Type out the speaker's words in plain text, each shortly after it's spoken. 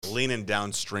leaning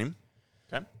downstream.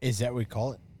 Okay. Is that what we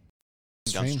call it?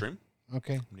 Downstream.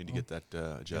 Okay. We need to get that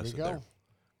adjusted there we there. go.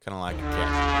 Kind of like a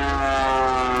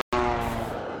cat.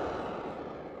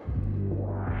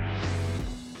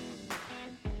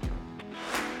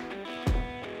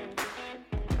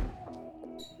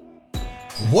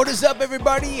 What is up,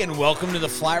 everybody, and welcome to the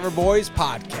Flyoverboys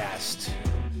podcast.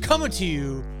 Coming to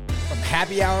you from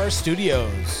Happy Hour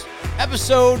Studios.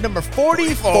 Episode number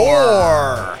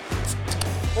 44.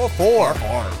 44.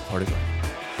 I'm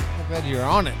glad you're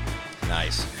on it.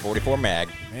 Nice. 44 mag.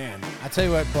 Man, I tell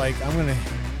you what, Blake, I'm gonna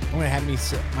have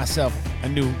myself a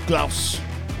new Glouse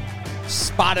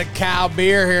Spotted Cow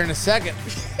beer here in a second.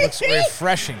 Looks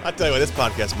refreshing. I tell you what, this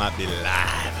podcast might be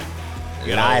live.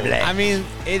 Lively. I mean,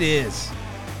 it is.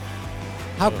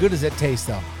 How good does it taste,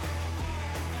 though?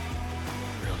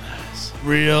 Real nice.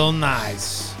 Real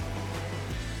nice.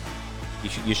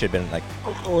 You should have been like,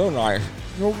 real nice.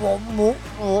 Real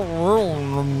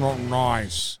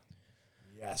nice.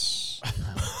 Yes.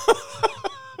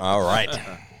 All right.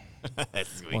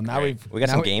 Well, now We got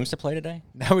some games to play today.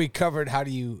 Now we covered how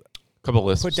do you Couple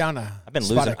lists. put down a I've been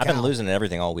losing at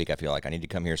everything all week. I feel like I need to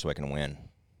come here so I can win.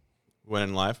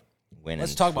 Winning live? Win.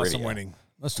 Let's in talk about trivia. some winning.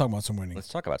 Let's talk about some winning. Let's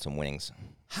talk about some winnings.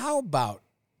 How about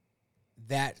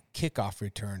that kickoff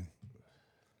return?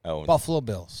 Oh, Buffalo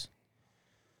Bills.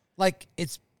 Like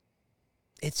it's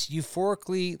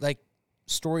euphorically like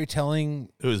storytelling.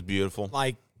 It was beautiful.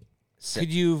 Like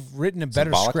could you have written a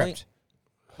better Symbolically? script?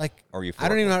 Like Or I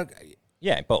don't even know.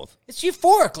 Yeah, both. It's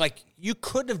euphoric. Like you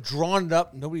could have drawn it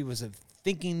up. Nobody was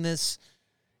thinking this,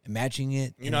 imagining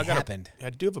it, and it happened.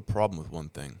 I do have a problem with one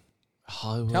thing.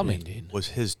 Hollywood Tell me. ending. Was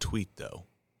his tweet, though.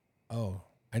 Oh,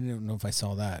 I didn't know if I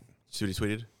saw that. See what he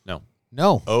tweeted? No.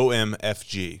 No.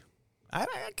 OMFG. I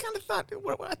kind of thought,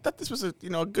 I thought this was a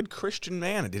good Christian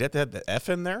man. Did he have to have the F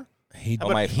in there? Oh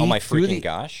my freaking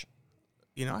gosh.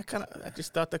 I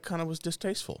just thought that kind of was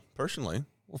distasteful, personally.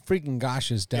 Well, freaking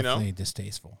gosh is definitely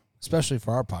distasteful, especially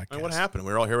for our podcast. I mean, what happened?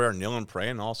 We were all kneeling and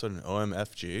praying, and all of a sudden,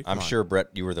 OMFG. I'm sure, Brett,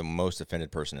 you were the most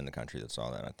offended person in the country that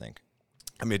saw that, I think.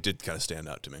 I mean, it did kind of stand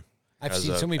out to me. I've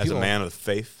seen so many people. As a man of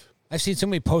faith. I've seen so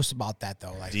many posts about that,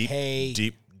 though. Like,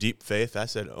 Deep faith. I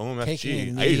said Taking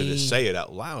OMFG. a I usually knee. just say it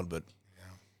out loud, but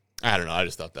I don't know. I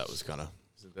just thought that was kind of.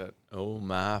 Is it that? Oh,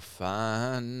 my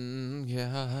fine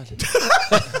God.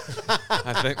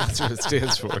 I think that's what it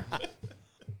stands for.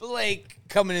 Blake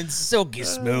coming in silky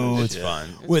smooth. It's fun.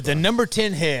 With the number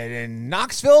 10 hit in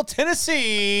Knoxville,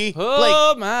 Tennessee.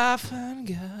 Oh, my fine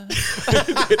God.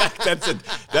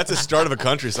 That's a start of a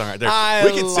country song right there. I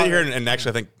We could love sit here it. and actually,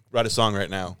 I think, write a song right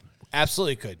now.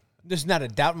 Absolutely could. There's not a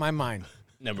doubt in my mind.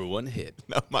 Number one hit.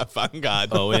 No, my fucking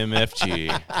God. OMFG.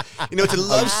 It's a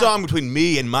love song between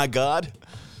me and my God.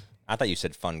 I thought you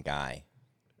said fun guy.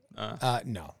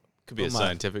 No. Could be a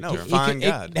scientific no, term. fine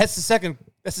God. That's the second.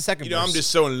 That's the second. I'm verse. just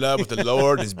so in love with the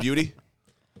Lord and His beauty.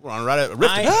 We're on right at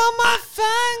riff. Oh my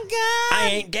fine God. I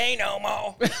ain't gay no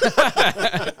more.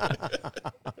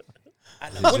 I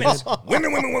love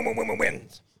women.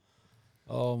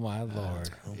 Oh my Lord.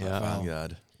 Yeah. Fine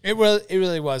God. It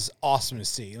really was awesome to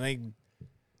see. Like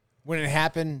when it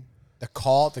happened, the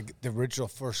call, the original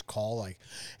first call, like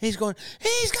he's going,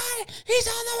 he's got it, he's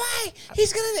on the way,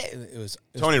 he's gonna. It was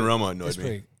Tony pretty, Romo it annoyed was me.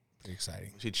 pretty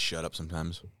exciting. He'd shut up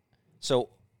sometimes. So,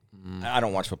 I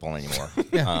don't watch football anymore.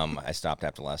 I stopped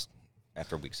after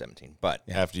week 17. But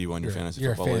After you won your fantasy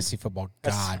You're football a fantasy football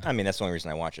god. I mean, that's the only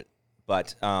reason I watch it.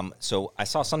 But so I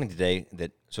saw something today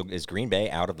so is Green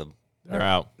Bay out of the? They're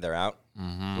out. They're out.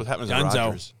 league. What happens to Dunzo.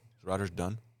 Rodgers? Is Rodgers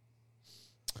done?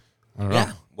 I don't know.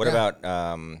 Yeah. What about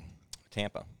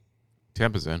Tampa?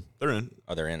 Tampa's in. They're in.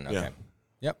 Oh, they're in. Okay. Yeah.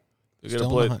 Yep. They're Still going in to the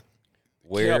play. hunt.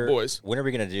 Where, Cowboys. When are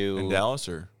we going to do In Dallas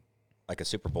or? like a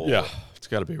Super Bowl? Yeah. It's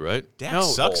got to be, right? Dak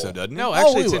sucks, though, doesn't he? No,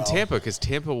 actually, we it's in will. Tampa because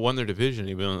Tampa won their division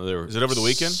even though they were Is it over the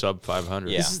weekend? sub 500.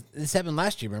 Yeah. This happened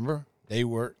last year. Remember, they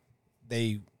were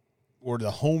the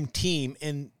home team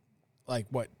in like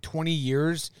what 20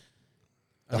 years.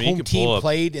 The I mean, you home could pull team up-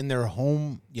 played in their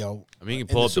home. I mean, you in can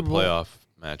pull up the Super Bowl. playoff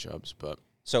matchups, but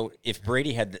So if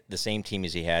Brady had the same team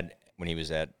as he had when he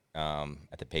was at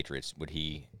the Patriots, would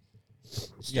he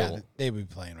still? Yeah, they would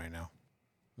be playing right now.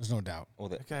 There's no doubt. Well,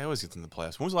 That guy always gets in the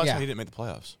playoffs. When was the last Yeah. time he didn't make the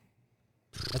playoffs?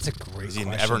 That's a great Has he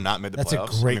question. ever not made the That's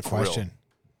playoffs? a great I mean, for real. question.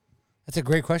 That's a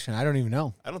great question. I don't even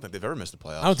know. I don't think they've ever missed the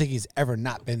playoffs. I don't think he's ever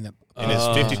not been the. In his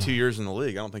 52 years in the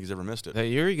league, I don't think he's ever missed it. that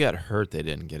year he got hurt, they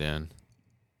didn't get in.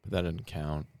 But that didn't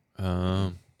count.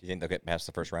 do you think they'll get past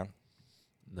the first round?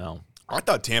 No. I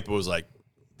thought Tampa was like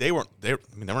they weren't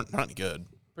not any good.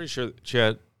 Pretty sure,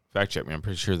 Chad, fact check me. I'm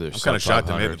pretty sure they're I'm kind of shocked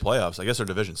they made the playoffs. I guess their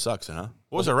division sucks, huh?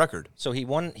 What was their record? So he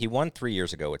won 3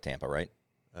 years ago with Tampa, right?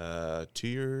 2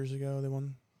 years ago they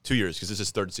won. 2 years because this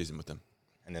is third season with them.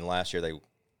 And then last year they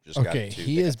just Okay, got to.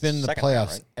 he they has got been in the second round,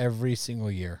 playoffs right? every single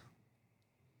year.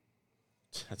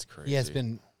 That's crazy. He has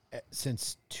been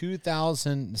since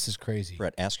 2000. This is crazy.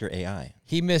 Brett, ask your AI.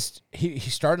 He missed. He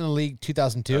started in the league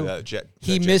 2002. He Jet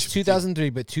missed 15. 2003,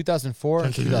 but 2004,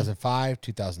 2005,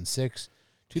 2006,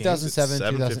 2007, 7:15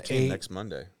 2008. next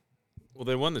Monday. Well,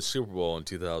 they won the Super Bowl in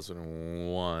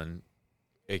 2001,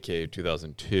 a.k.a.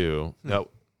 2002. No,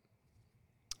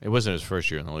 it wasn't his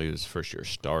first year in the league. It was his first year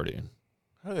starting.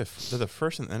 How are they? They're the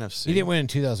first in the NFC. He didn't win in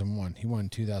 2001. He won in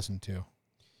 2002.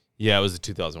 Yeah, it was the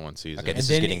 2001 season. Okay, And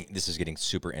then this is getting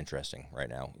super interesting right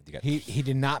now. You got He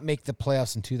did not make the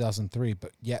playoffs in 2003, but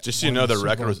yet Just so you won know, the the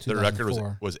Super record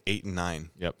Bowl was in 2004. 8-9.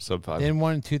 Yep, sub 5. Then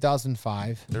won in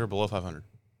 2005. They were below 500.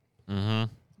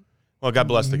 Mm-hmm. Well, God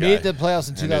bless the guy. Made the playoffs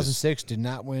in And 2006. Did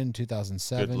not win in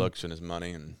 2007. Good looks and his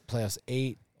money and Playoffs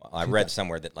 8. I read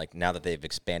somewhere that like now that they've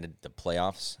expanded the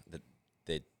playoffs, that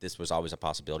this was always a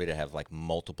possibility to have like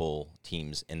multiple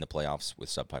teams in the playoffs with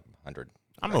sub 500.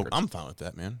 I'm fine with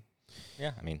that, man.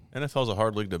 Yeah, I mean, NFL's a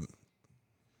hard league to.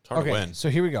 It's hard to Okay, win. so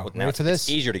here we go. now Ready for it's this?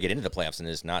 easier to get into the playoffs than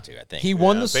it is not to. I think He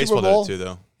won Yeah, the Super baseball Bowl. did it too,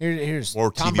 though. Here's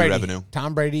More Tom TV Brady. revenue.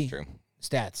 Tom Brady True.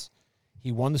 stats.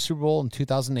 He won the Super Bowl in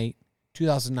 2008.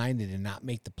 2009, they did not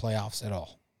make the playoffs at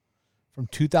all. From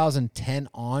 2010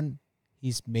 on,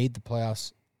 he's made the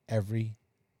playoffs every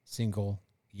single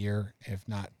year, if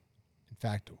not, in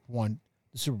fact, won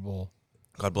the Super Bowl.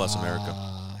 God bless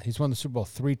America. He's won the Super Bowl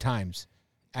 3 times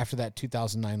after that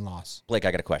 2009 loss. Blake,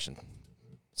 I got a question.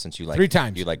 Since you like 3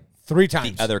 times. you like 3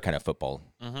 times. the other kind of football.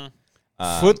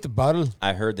 Foot the bottle.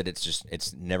 I heard that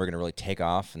it's never going to really take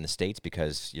off in the States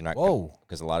because you're not. Whoa.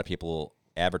 Because a lot of people,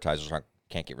 advertisers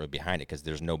can't get really behind it because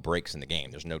there's no breaks in the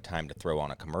game. There's no time to throw on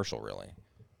a commercial really,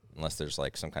 unless there's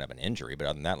like some kind of an injury. But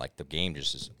other than that, like the game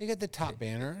just is. They got the top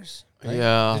banners. Right?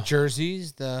 Yeah. The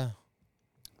jerseys, the...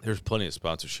 There's plenty of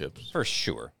sponsorships. For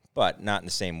sure, but not in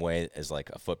the same way as like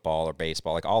a football or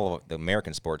baseball. Like all of the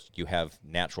American sports, you have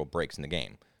natural breaks in the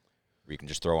game where you can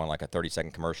just throw on like a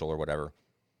 30-second commercial or whatever.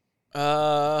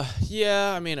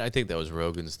 Yeah, I mean, I think that was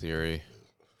Rogan's theory.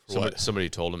 What? Somebody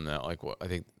told him that, like, what I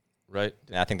think, right?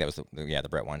 And I think that was the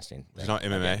Brett Weinstein. It's not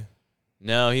MMA.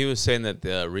 No, he was saying that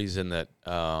the reason that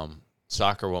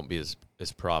soccer won't be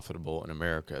as profitable in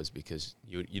America is because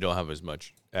you don't have as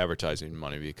much advertising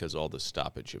money because all the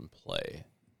stoppage in play.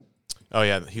 Oh,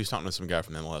 yeah. He was talking to some guy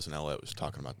from MLS and LA was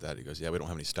talking about that. He goes, yeah, we don't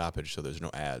have any stoppage, so there's no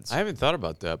ads. I haven't thought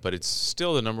about that, but it's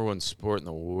still the number one sport in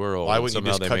the world. Why and wouldn't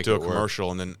you somehow just they cut make to a it work.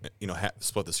 commercial and then,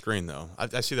 split the screen, though?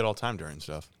 I see that all the time during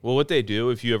stuff. Well, what they do,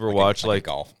 if you ever watch, like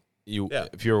golf.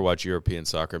 if you ever watch European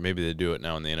soccer, maybe they do it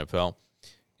now in the NFL.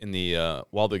 In the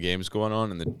while the game's going on,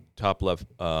 in the top left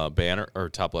banner or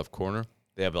top left corner,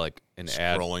 they have like an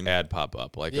Scrolling. ad pop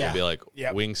up. Like Yeah. it'll be like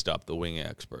Yep. Wingstop, the wing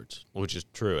experts, which is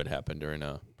true. It happened during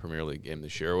a Premier League game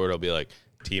this year, where it'll be like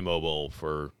T-Mobile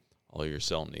for all your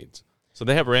cell needs. So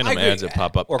they have random I agree. ads that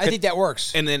pop up, I think that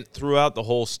works. and then throughout the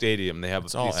whole stadium, they have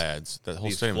It's all these, ads. That whole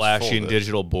these stadium's flashing full of it.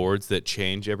 digital boards that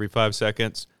change every 5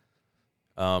 seconds.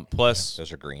 Plus,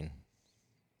 Those are green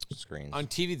screens. On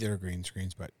TV, they're green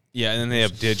screens, but yeah, and then they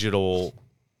have digital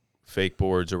fake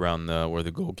boards around where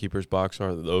the goalkeeper's box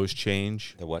are. Those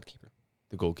change. The what keeper?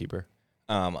 The goalkeeper.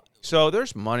 Um, So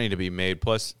there's money to be made.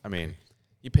 Plus, I mean,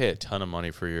 you pay a ton of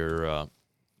money for your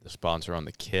the sponsor on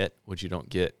the kit, which you don't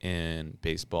get in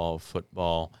baseball,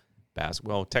 football,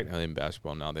 basketball. Technically in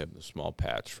basketball now they have the small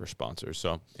patch for sponsors.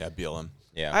 So Yeah, BLM.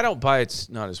 yeah. I don't buy it's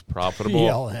not as profitable.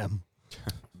 BLM.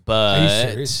 But Are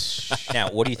you serious? Now,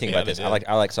 what do you think Yeah, about they this? did.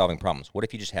 I like solving problems. What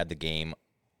if you just had the game,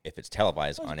 if it's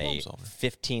televised, on a problem solver.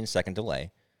 15-second delay,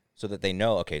 so that they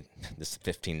know, okay, this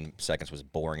 15 seconds was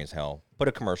boring as hell. Put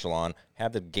a commercial on,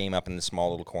 have the game up in the small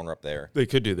little corner up there. they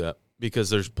could do that because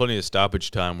there's plenty of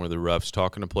stoppage time where the ref's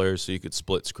talking to players, so you could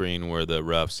split screen where the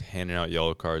ref's handing out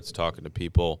yellow cards, talking to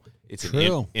people. It's an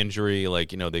True. injury, like,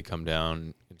 they come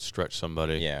down and stretch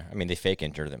somebody. Yeah, I mean, they fake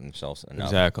injure themselves enough.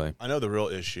 Exactly. I know the real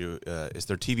issue is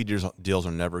their TV deals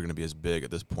are never going to be as big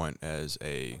at this point as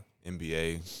a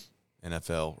NBA,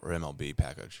 NFL, or MLB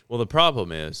package. Well, the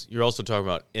problem is you're also talking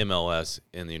about MLS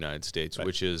in the United States, Right.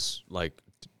 which is like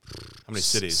How many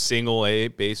cities? single A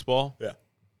baseball Yeah.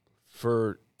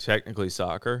 for technically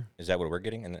soccer. Is that what we're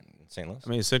getting in St. Louis? I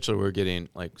mean, essentially we're getting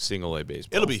like single A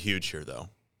baseball. It'll be huge here, though.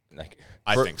 Like,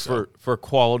 I for, think so. for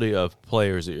quality of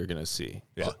players that you're going to see.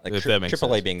 Yeah. like if that makes AAA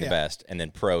sense. being the Yeah. best, and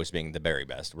then pros being the very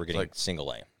best. We're getting Like-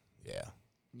 single A. Yeah.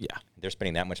 Yeah. They're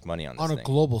spending that much money on this On a thing.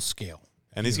 global scale.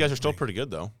 And these guys are still pretty good,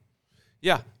 though.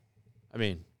 Yeah. I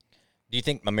mean, Do you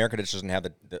think America just doesn't have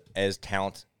the as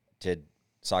talented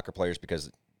soccer players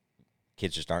because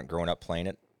kids just aren't growing up playing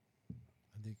it?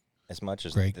 as much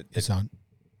as Greg is on.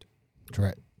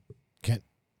 Correct. Can't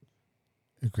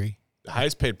agree. The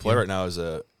highest paid player right now is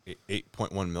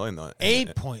 $8.1 million though.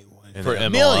 8.1 For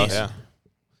MLS. millions. Yeah.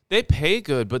 They pay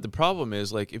good, but the problem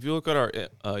is, like, if you look at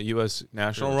our U.S.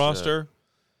 national roster,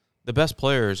 the best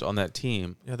players on that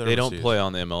team, they don't play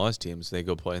on the MLS teams. They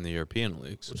go play in the European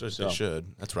leagues. Which they should.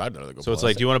 That's where I'd rather go So play. it's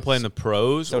like, do you want to play in the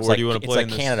pros, So or it's do like, you want to it's play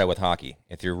like in Canada with hockey.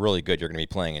 If you're really good, you're going to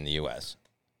be playing in the U.S.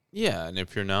 Yeah, and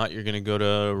if you're not, you're going to go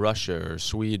to Russia or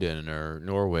Sweden or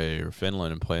Norway or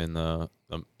Finland and play in the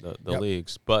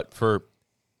leagues. But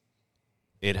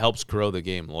it helps grow the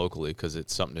game locally because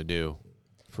it's something to do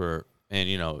for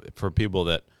people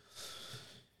that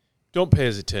don't pay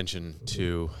as attention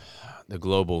to the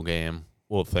global game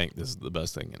will think this is the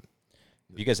best thing.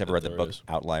 Have you guys ever read the book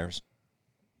Outliers?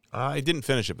 I didn't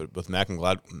finish it, but with Malcolm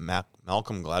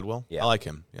Gladwell. Yeah. I like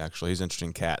him. Yeah, actually, he's an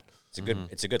interesting cat.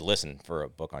 It's a good listen for a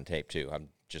book on tape too. I'm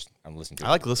listening to it. I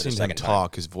like for the listening to him second time.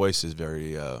 talk. His voice is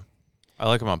very. I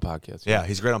like him on podcasts. Yeah,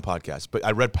 he's great on podcasts. But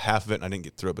I read half of it and I didn't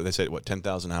get through it. But they said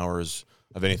 10,000 hours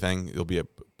of anything, you'll be an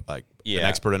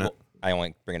expert in it. I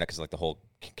only bring it up because like the whole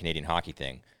Canadian hockey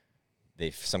thing.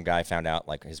 Some guy found out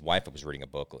like his wife was reading a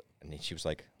book and she was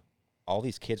like, all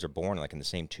these kids are born like in the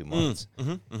same 2 months,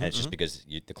 and it's just because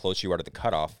the closer you are to the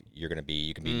cutoff, you can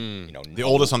be the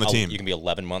oldest on the team. You can be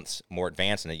 11 months more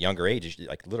advanced, and at younger age,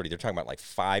 like literally, they're talking about like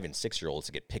 5 and 6 year olds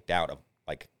to get picked out of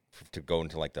like to go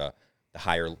into like the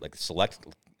higher like select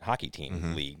hockey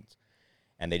team leagues,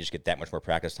 and they just get that much more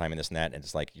practice time and this and that, and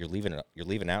it's like you're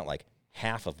leaving out like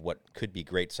half of what could be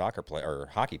great soccer play or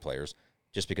hockey players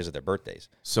just because of their birthdays.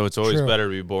 So it's always better to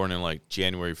be born in like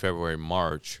January, February,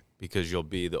 March, because you'll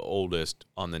be the oldest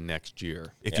on the next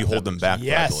year. If you hold them back,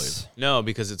 I believe. No,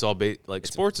 because it's all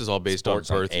sports is all based on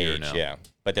birth year now. Yeah,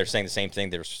 but they're saying the same thing.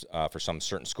 There's for some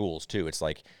certain schools too. It's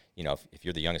like if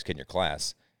you're the youngest kid in your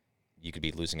class, you could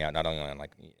be losing out not only on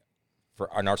like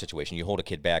in our situation, you hold a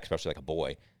kid back, especially like a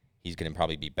boy, he's going to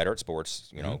probably be better at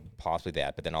sports, possibly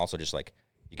that, but then also just like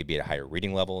you could be at a higher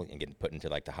reading level and get put into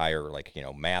like the higher like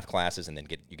math classes, and then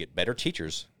you get better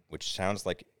teachers, which sounds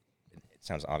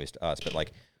obvious to us, but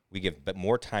like. We give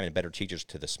more time and better teachers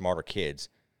to the smarter kids,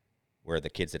 where the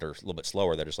kids that are a little bit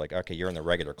slower, they're just like, okay, you're in the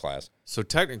regular class. So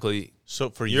technically,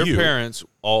 for your parents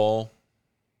all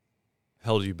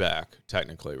held you back,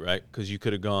 technically, right? Because you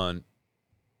could have gone.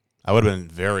 I would have been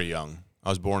very young. I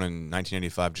was born in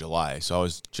 1985 July, so I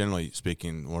was generally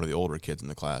speaking one of the older kids in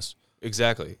the class.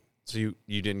 Exactly. So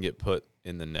you didn't get put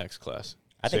in the next class.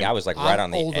 I think I was like right on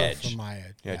the older edge. From my age.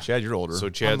 Yeah, Chad, you're older. So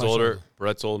Chad's older,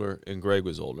 Brett's older, and Greg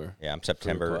was older. Yeah, I'm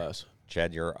September. Class.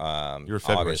 Chad, you're February.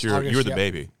 August. So you were the yeah.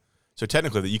 baby. So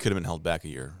technically, you could have been held back a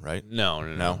year, right? No.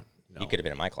 You could have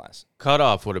been in my class.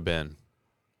 Cutoff would have been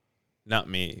not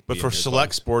me. But for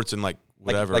select sports and like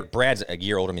whatever, like Brad's a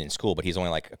year older than me in school, but he's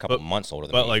only like a couple months older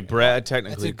than me. But like Brad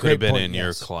technically That's a could have great been point, in your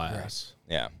yes. class.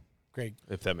 Yeah. Great.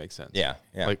 If that makes sense. Yeah.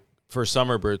 Like for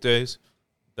summer birthdays,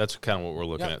 that's kind of what we're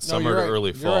looking Yep. at. No, Summer you're to right.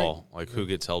 early You're fall, like who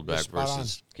gets held You're back spot on.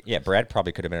 versus. Yeah, Brad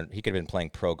probably could have been. He could have been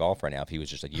playing pro golf right now if he was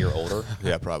just a year older.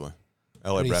 yeah, probably.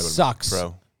 LA But he Brad would sucks.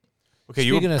 pro. Okay,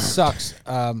 Speaking of sucks,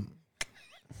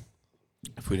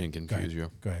 If we didn't confuse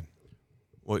you, go ahead.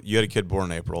 Well, you had a kid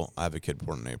born in April. I have a kid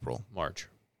born in April, March.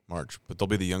 but they'll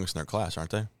be the youngest in their class, aren't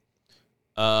they?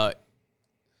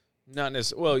 Not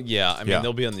necessarily. Well, yeah. I mean, Yeah.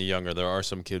 they'll be on the younger. There are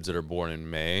some kids that are born in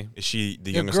May. Is she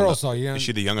the Your youngest? girls on are the, young. Is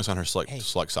she the youngest on her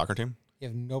select soccer team? You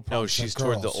have no problem. No, she's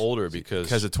toward the older because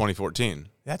Because of 2014.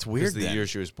 That's weird. the then. year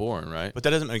she was born, right? But that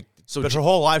doesn't make. So but her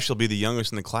whole life she'll be the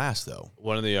youngest in the class, though.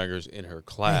 One of the youngers in her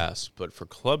class, but for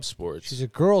club sports, She's a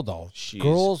girl, though. She's-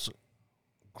 Girls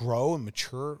grow and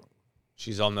mature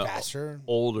she's on the faster.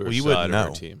 older Well, you side wouldn't of her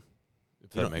know. team.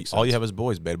 If that makes sense. All you have is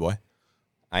boys, bad boy.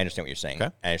 I understand what you're saying.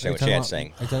 Okay. I understand what Are you Chad's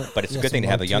talking saying. about- But it's a you good got thing to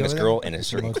some have the low T youngest over girl there? in a Some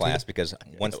certain low T? class because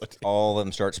once all of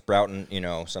them start sprouting,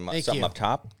 something you. up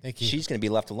top, Thank you. she's going to be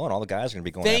left alone. All the guys are going to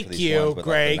be going Thank after these you, ones with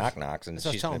Greg. like, the knock-knocks. And That's what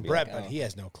I was she's going telling to be Brett, like, but he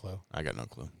has no clue. I got no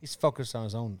clue. He's focused on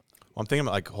his own. Well, I'm thinking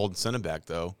about like holding Senna back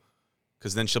though,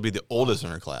 because then she'll be the oldest in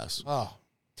her class. Oh,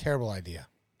 terrible idea.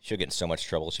 she'll get in so much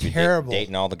trouble. She'll be Terrible.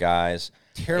 dating all the guys.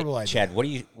 Terrible Hey, idea. Chad, what do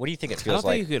you think it I don't feels think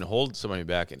like you can hold somebody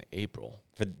back in April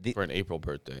for an April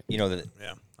birthday. Yeah,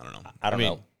 I don't know. I don't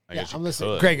know. I Yeah, guess you I'm listening.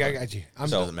 could, Greg, but- I got you. I'm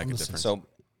So- Doesn't make a listening. difference. So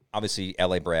obviously,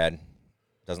 LA Brad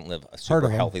doesn't live a Heard super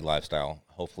of him. healthy lifestyle.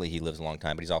 Hopefully, he lives a long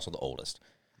time, but he's also the oldest.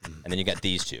 And then you got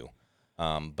these two.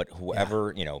 But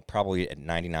whoever, probably at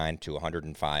 99 to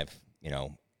 105,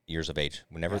 years of age,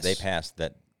 whenever they pass,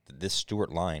 that this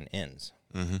Stewart line ends.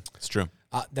 Mm-hmm. It's true.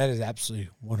 That is absolutely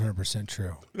 100%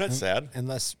 true. That's sad.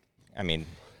 Unless I mean,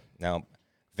 now unless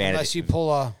vanity, you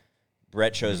pull a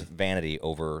Brett chose vanity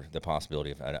over the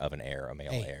possibility of an heir, a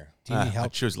male heir. Do you need I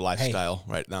help? choose lifestyle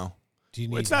right now. Do you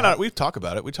need It's help? not. We've talked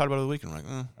about it. We talked about it the weekend. We're like,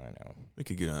 I know. we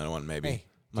could get another one maybe. Hey,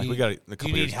 I'm like, do we you- got a do couple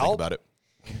you need years to think help? about it.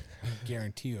 I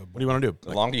guarantee you. What do you want to do?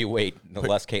 The longer you wait, the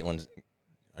less Caitlin's.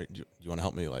 Do you want to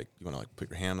help me? Like, you want to put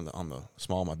your hand on the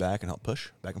small of my back and help push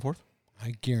back and forth?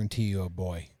 I guarantee you a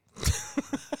boy.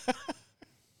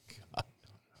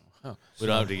 We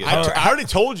don't have to get. I already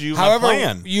told you However, my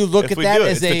plan. you look If at we that do it,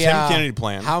 as it's a the Tim Kennedy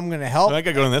plan. How I'm going to help. I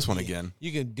got to go on this one again.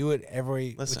 You can do it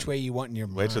every Listen, which way you want in your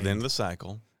mind. Wait till the end of the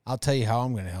cycle. I'll tell you how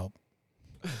I'm going to help.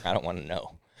 I don't want to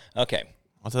know. Okay.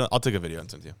 I'll take a video and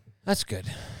send it to you. That's good.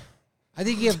 I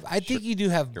think you have. I think you do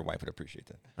have Your wife would appreciate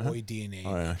that. boy DNA.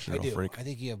 Oh, yeah, she's a I real do. freak. I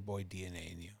think you have boy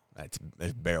DNA in you. It's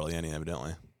barely any,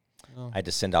 evidently. I had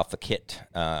to send off the kit.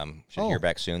 Should Oh. hear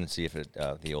back soon and see if it,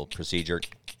 the old procedure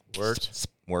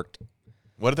worked.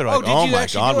 What if they're Oh, like, did oh you my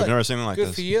actually God, do we've it? never seen anything like Good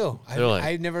this. for you. I They're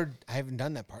like- haven't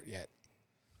done that part yet.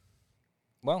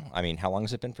 Well, I mean, how long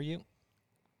has it been for you?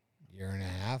 Year and a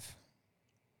half.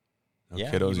 No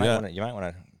Yeah, kiddos yet. you might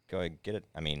want to go and get it.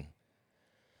 I mean,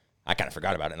 I kind of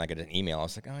forgot about it, and I got an email. I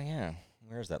was like, oh yeah,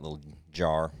 where's that little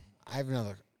jar? I have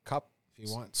another cup if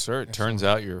you want. Sir, it turns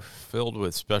out you're filled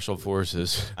with special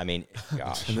forces, I mean,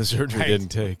 gosh, and the surgery Right. didn't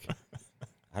take.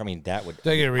 I mean that would.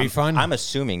 Do I get a refund? I'm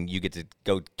assuming you get to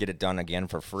go get it done again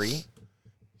for free.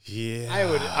 Yeah.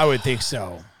 I would think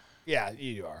so. Yeah,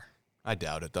 you are. I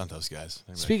doubt it. Don't those guys.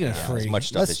 They're Speaking of Yeah, free, as much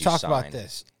stuff let's as you talk about sign.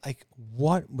 this. Like,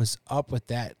 what was up with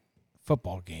that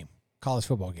football game, college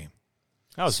football game?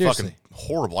 that was seriously. fucking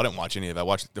horrible. I didn't watch any of it. I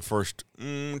watched the first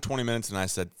 20 minutes, and I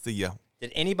said, see ya.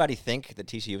 Did anybody think that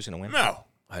TCU was going to win? No.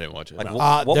 I didn't watch it. Like, No.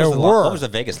 what there was the were. what was the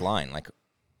Vegas line? Like,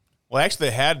 Well, actually,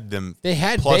 they had them They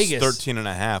had plus Vegas. 13 and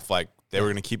a half. Like, they were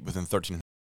going to keep within 13.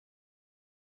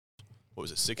 What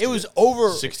was it, 60? It was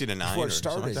over 60 to 9 before it or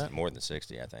something like started. that? more than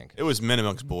 60, I think. It was men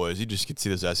amongst boys. You just could see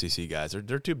those SEC guys.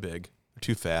 They're too big. They're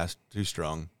too fast, too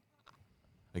strong.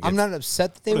 Like, I'm it's- not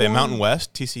upset that they What are they, won. Mountain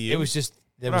West, TCU? It was just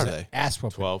there What was are an they? ass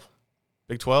whooping. 12.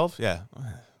 Big 12? Yeah.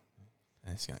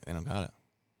 They don't got it.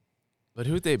 But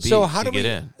who'd they beat So how to do we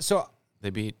get in? So They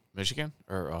beat Michigan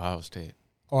or Ohio State.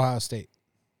 Ohio State.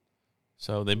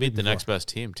 So they beat the before. next best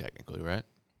team, technically, right?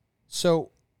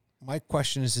 So my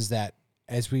question is that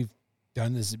as we've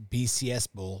done this BCS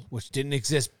Bowl, which didn't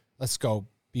exist, when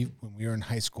we were in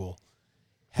high school,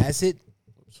 has it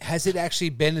actually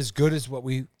been as good as what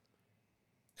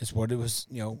it was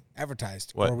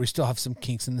advertised, What? or we still have some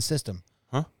kinks in the system?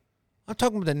 Huh? I'm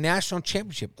talking about the national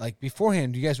championship. Like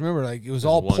beforehand, do you guys remember? Like it was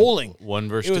all One- polling. One It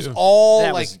versus was two. all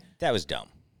that like was dumb.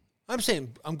 I'm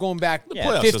saying. I'm going back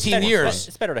playoffs 15 is more years.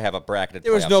 It's better to have a bracketed.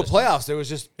 There was playoff no system. playoffs. There was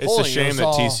just It's polling. a It shame was that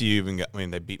all- TCU even got. I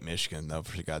mean, they beat Michigan though.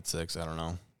 For God's sakes, I don't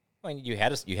know. I mean, you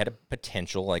had a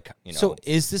potential So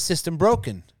is the system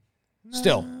broken?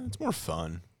 Still, It's more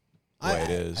fun. The way it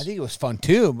is. I think it was fun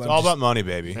too. But It's all about money,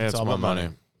 baby. Yeah, it's it's all more about money.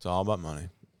 money. It's all about money.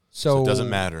 so it doesn't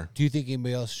matter. Do you think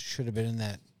anybody else should have been in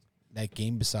that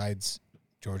game besides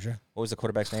Georgia? What was the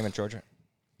quarterback's name in Georgia?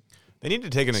 They need to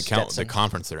take into account Stetson. the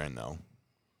conference they're in, though,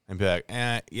 and be like,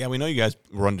 yeah, we know you guys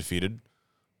were undefeated,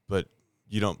 but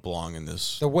you don't belong in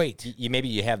this. The weight. Maybe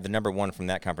you have the number one from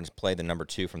that conference play the number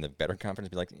two from the better conference.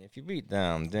 Be like, if you beat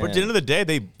them, then But at the end of the day,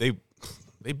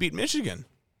 they beat Michigan.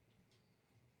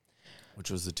 Which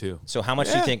was the two. So how much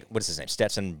do Yeah. you think? What's his name?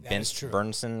 Stetson is true.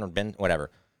 Bernson or Ben, whatever.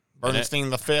 Bernstein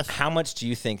the fifth. How much do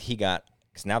you think he got?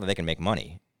 Because now that they can make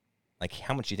money, like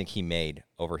how much do you think he made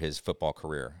over his football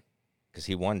career? Because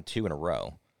he won 2 in a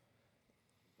row.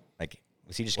 Like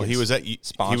was he just? Well, getting he was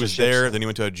sponsorships? there. Then he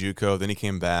went to a JUCO. Then he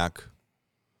came back,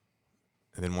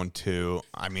 and then won 2.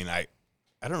 I mean, I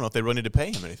don't know if they really need to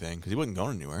pay him anything because he wasn't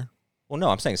going anywhere. Well, no,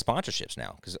 I'm saying sponsorships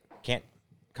now. Because can't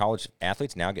college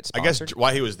athletes now get I sponsored? guess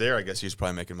while he was there, I guess he was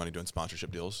probably making money doing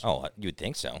sponsorship deals. Oh, you would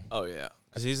think so. Oh, yeah.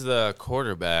 Because he's the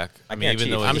quarterback. I mean, guarantee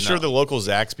even though you- I'm he's sure not- the local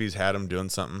Zaxby's had him doing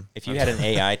something. If you had an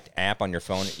AI app on your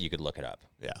phone, you could look it up.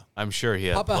 Yeah. I'm sure he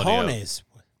had plenty of Papajones.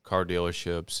 car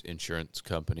dealerships, insurance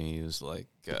companies, like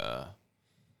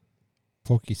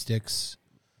Pokey sticks.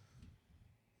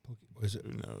 Was it?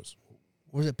 Who knows?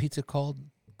 What was that pizza called?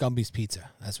 Gumby's Pizza.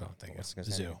 That's what I'm thinking. What's The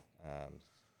his name? zoo.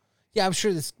 Yeah, I'm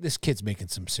sure this kid's making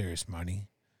some serious money,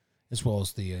 as well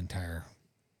as the entire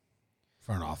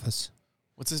front office.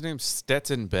 what's his name?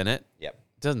 Stetson Bennett. Yep.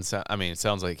 Doesn't sound. I mean, it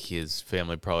sounds like his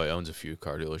family probably owns a few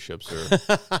car dealerships.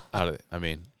 Or I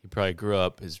mean, he probably grew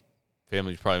up. His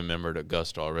family's probably membered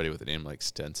Augusta already with a name like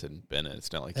Stetson Bennett.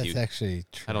 It's not like That's actually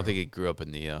true. I don't think he grew up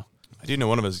in the. I do know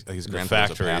one of his The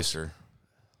grandfather's a factories. pastor.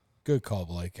 Good call,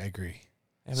 Blake. I agree.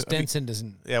 Yeah, but, Stenson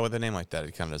doesn't. yeah, with a name like that,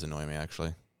 it kind of does annoy me,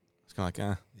 actually. It's kind of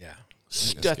like, Yeah.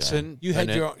 Stetson. You had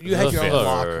your Bennett own the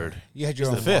locker. third. You had your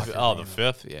own the fifth. locker. Oh, the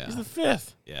fifth. Yeah. He's the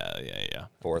fifth. Yeah.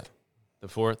 Fourth. The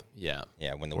fourth. Yeah.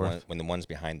 Yeah, when the Fourth. when the one's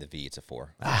behind the V, it's a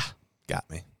 4. Got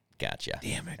me. Gotcha.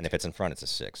 Damn it. And if it's in front, it's a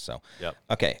 6. So Yep.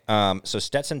 okay. So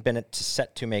Stetson Bennett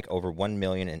set to make over $1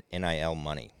 million in NIL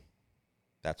money.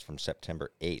 That's from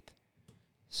September 8th.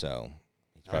 So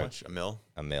he's How probably much? $1 million?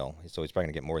 $1 million. So he's probably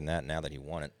gonna get more than that now that he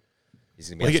won it. He's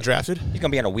gonna be Will he on get drafted? He's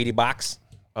gonna be on a Wheatie box.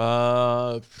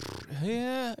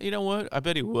 Yeah. You know what? I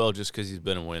bet he will just because he's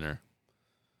been a winner.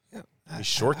 He's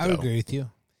short, I would though. agree with you.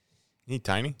 He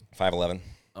tiny? 5'11".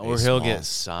 Or He's he'll small. get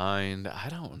signed. I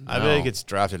don't know. I bet he gets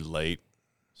drafted late.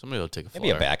 Somebody will take a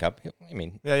Maybe a flyer. backup. I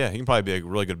mean, Yeah. He can probably be a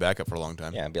really good backup for a long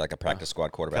time. yeah, it'd be like a practice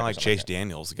squad quarterback. Kind of or like something Chase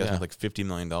Daniels. The guy's Yeah. made like $50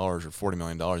 million or $40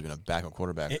 million being a backup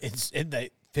quarterback. It's in the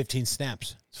 15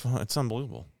 snaps. It's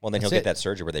unbelievable. Well, then That's he'll it. get that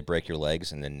surgery where they break your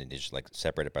legs and then they just like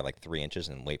separate it by like 3 inches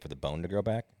and wait for the bone to grow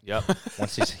back. Yep.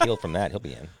 Once he's healed from that, he'll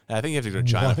be in. I think you have to go to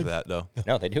China for that, though.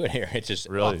 No, they do it here. It's just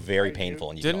Really? very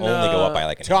painful, and you Didn't, can only go up by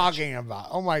like an inch. Talking about.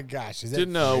 Oh my gosh. Is that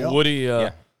Didn't real? Woody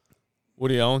Yeah.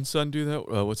 Woody Allen's son do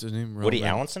that? What's his name? Woody Roman?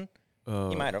 Allenson? Uh,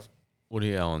 He might have.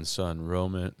 Woody Allen's son,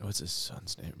 Roman. What's his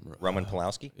son's name? Roman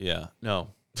Pulowski? Yeah. No.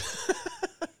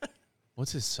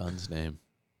 What's his son's name?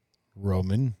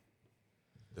 Roman?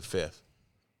 The fifth.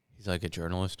 He's like a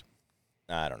journalist.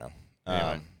 I don't know.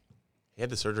 Anyway. He had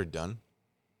the surgery done.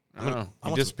 I don't know. I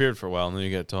He want disappeared for a while, and then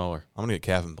he got taller. I'm going to get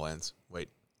calf implants. Wait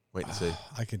and see.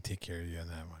 I can take care of you on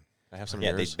that one. I have some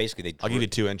Yeah, yours. they I'll give you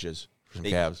 2 inches for some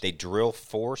calves. they drill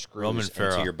 4 screws Roman into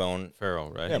Farrell. your bone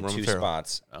Farrell, right? Yeah, in Roman 2 Farrell.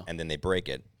 spots, Oh. and then they break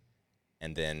it,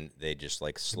 and then they just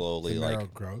like slowly The marrow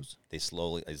like grows. they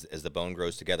slowly as the bone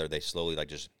grows together, they slowly like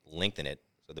just lengthen it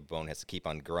so the bone has to keep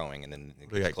on growing, and then it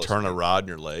We gets like closer turn to- a rod in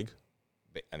your leg.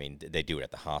 I mean, they do it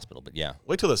at the hospital, but yeah.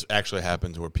 Wait till this actually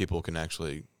happens where people can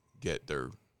actually get their,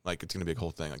 like, it's going to be a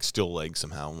whole thing, like still legs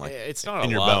somehow. Like, It's not in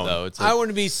a your lot, bone. though. It's I like, want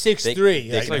to be 6'3".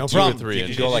 they Like, can no like 2 or problem. 3 You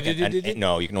inches. can go like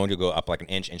no, you can only go up like an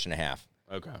inch and a half,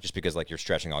 okay. just because like you're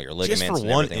stretching all your just ligaments for and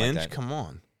 1 everything inch? like that. Come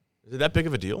on. Is it that big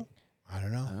of a deal? I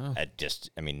don't know.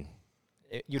 I mean,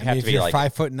 you'd I have mean, to if be you're like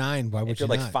 5'9", why would if you you're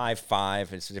like not?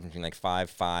 5'5", it's the difference between like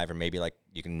 5'5", or maybe like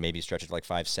you can maybe stretch it to like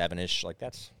 5'7" Like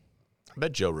that's I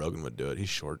bet Joe Rogan would do it. He's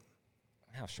short.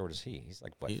 how short is he? He's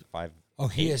like what 5? Oh,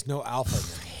 he has no alpha.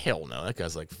 Then. Hell no. That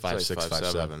guy's like 5'6",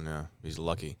 5'7". Yeah. He's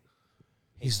lucky.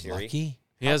 He's Siri? lucky.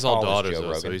 He How has all tall is daughters, Joe though,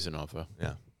 so Rogan? he's an alpha.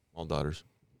 Yeah. All daughters.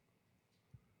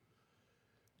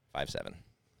 5'7".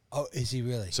 Oh, is he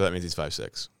really? So that means he's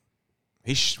 5'6".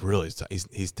 He's really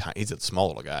he's a small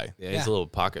little guy. Yeah, he's Yeah. a little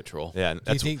pocket troll. Yeah, and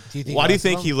that's do you think why do you that's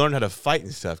think wrong? he learned how to fight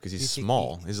and stuff? Because Do you he's think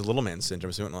small. He's a little man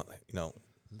syndrome. So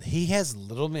He has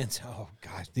little man's. Oh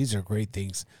gosh, these are great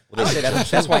things. Well, they say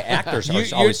that's why actors are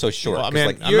You're- always so short. Well, I 'cause, mean,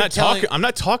 like, I'm you're not telling- talking. I'm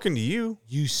not talking to you.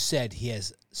 You said he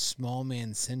has small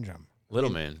man syndrome. Little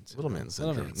man. Little man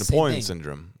syndrome, man, same Napoleon thing.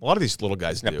 syndrome. A lot of these little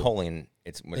guys do. Napoleon.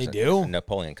 What They is it? do?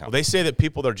 Napoleon Well, complex. they say that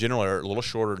people that are generally are a little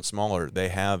shorter and smaller, they're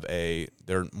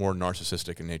more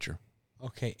narcissistic in nature.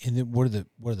 Okay, and then what do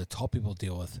the tall people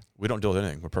deal with? We don't deal with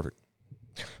anything. We're perfect.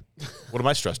 What am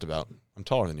I stressed about? I'm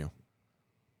taller than you.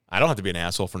 I don't have to be an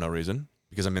asshole for no reason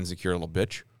because I'm insecure, a little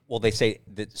bitch. Well, they say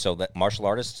that martial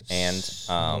artists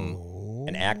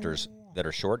and actors that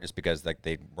are short is because like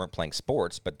they weren't playing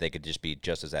sports, but they could just be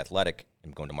just as athletic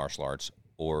and go into martial arts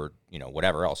or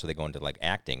whatever else. So they go into like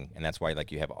acting, and that's why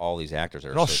like you have all these actors that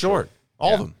are They're all so short.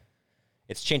 All of Yeah. them.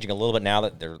 It's changing a little bit now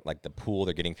that they're like the pool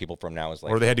they're getting people from now is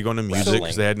like Or they had to go into music wrestling.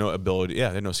 because they had no ability. Yeah,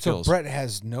 they had no So skills. Brett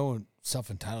has no self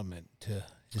entitlement to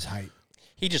his height.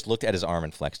 He just looked at his arm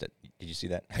and flexed it. Did you see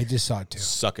that? I just saw it too.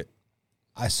 Suck it.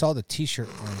 I saw the T-shirt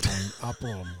arm going up a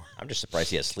little more. I'm just surprised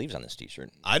he has sleeves on this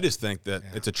T-shirt. I just think that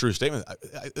it's a true statement.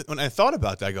 When I thought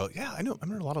about that, I go, yeah, I know. I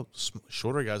remember a lot of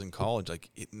shorter guys in college.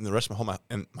 Like in the rest of my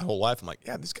whole life, I'm like,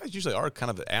 yeah, these guys usually are kind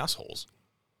of the assholes.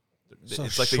 So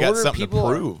It's like they got shorter something to people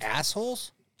are prove.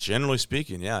 assholes? Generally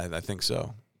speaking, yeah, I think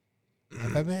so.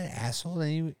 Have I been an asshole?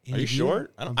 Any Are of you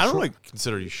short? I I'm don't short. really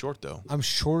consider you short though. I'm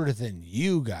shorter than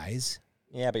you guys.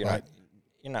 Yeah, but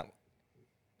you're not.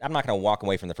 I'm not going to walk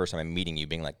away from the first time I'm meeting you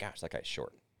being like, gosh, that guy's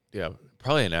short. Yeah,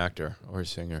 probably an actor or a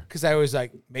singer. Because I was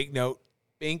like, make note,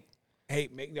 bink, hey,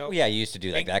 make note. Well, yeah, you used to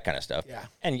do like that kind of stuff. Yeah.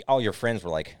 And all your friends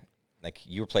were like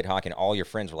you played hockey and all your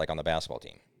friends were like on the basketball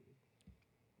team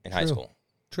in high True. school.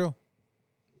 True.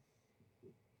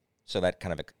 So that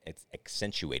kind of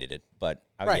accentuated it. But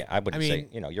Right. yeah, I would I say,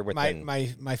 mean, you're within.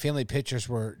 My family pictures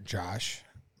were Josh,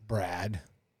 Brad,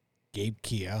 Gabe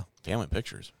Kia. Family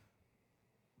pictures.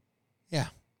 Yeah,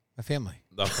 my family.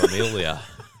 La Familia.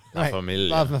 La Right. Familia.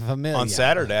 Love my familia. On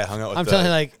Saturday, I hung out with I'm telling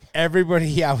you, like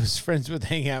everybody I was friends with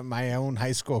hanging out in my own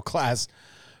high school class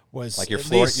was Like your at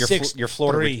Florida, least your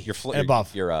Florida, 6'3" and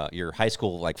above. your high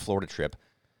school like Florida trip.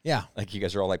 Yeah, Like you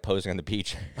guys are all like posing on the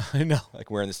beach, I know.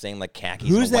 like wearing the same like khakis.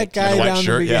 Who's and a that white guy t-shirt. white down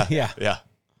shirt. the Yeah, beginning? yeah.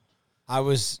 I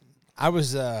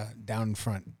was down in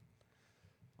front.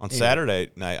 On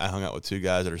Saturday night, I hung out with two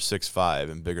guys that are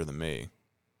 6'5" and bigger than me.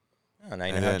 Oh, now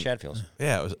you know And how then- Chad feels.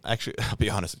 Yeah, it was actually. I'll be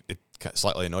honest, it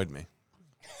slightly annoyed me.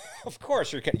 Of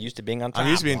course, you're used to being on top. I'm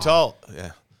used to being tall.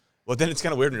 Yeah. Well, then it's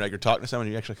kind of weird when you're talking to someone,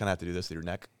 you actually kind of have to do this with your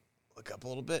neck, look up a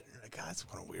little bit. You're like, God, that's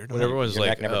kind of weird. When everyone's Your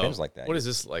like, neck never oh, bends like that. What is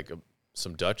this like?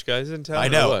 Some Dutch guys in town? I or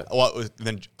know. what? Well,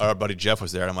 then our buddy Jeff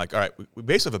was there, and I'm like, all right, we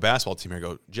basically have a basketball team here. I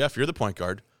go, Jeff, you're the point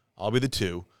guard. I'll be the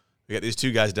 2. We got these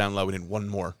 2 guys down low. We need one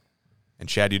more. And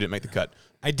Chad, you didn't make the cut.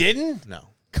 I didn't. No.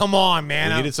 Come on, We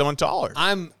man. needed someone taller.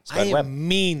 I Webb. am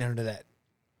mean under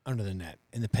the net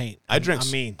in the paint. I drank.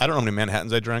 I'm mean. I don't know how many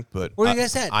Manhattans I drank, but Where are you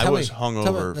guys at? I Tell was me.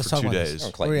 hungover Let's for talk 2 about this. days.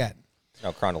 Oh, Where are you at?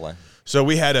 No, Crondolay. So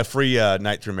we had a free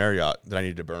night through Marriott that I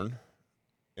needed to burn.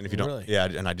 And if you don't, Really? yeah,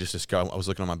 and I I was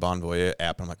looking on my Bonvoy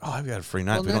app, and I'm like, oh, I've got a free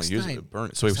night. Well, If we don't next use night, it, burn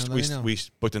it. So next time, let me know. we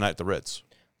booked a night at the Ritz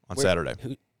on Wait, Saturday.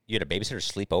 You had a babysitter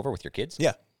sleep over with your kids?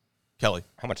 Yeah, Kelly.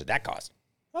 How much did that cost?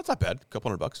 That's not bad. A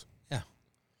couple $100. Yeah.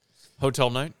 Hotel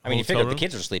night? I mean, you Hotel figure if room? the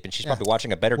kids are sleeping, she's probably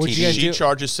watching a better What'd TV. you guys She do?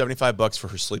 charges $75 for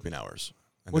her sleeping hours.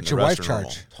 And What's then your the wife rest are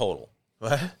normal. charge? Total.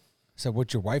 What? So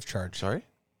what's your wife charge? Sorry,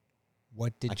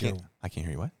 What did I your can't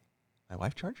hear you. What? My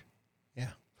wife charge yeah?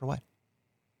 for what?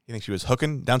 You think she was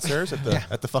hooking downstairs at the Yeah.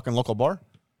 at the fucking local bar?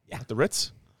 Yeah, at the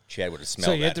Ritz. Chad would have smelled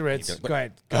So you that. at the Ritz. He'd Go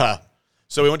ahead.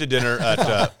 So we went to dinner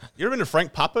at. You ever been to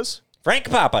Frank Papa's? Frank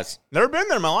Papas. Never been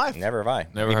there in my life. Never have I.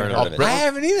 Never Even heard of of it. it. I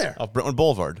haven't either. Off Brentwood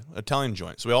Boulevard, Italian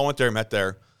joint. So we all went there, met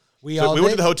there. We So all we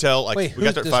went did? to the hotel. Like Wait, we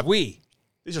got there at who's 5. we?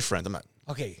 These are friends. I'm not.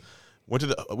 Okay. We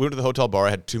went to the hotel bar. I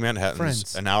had 2 Manhattans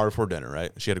Friends. an hour before dinner.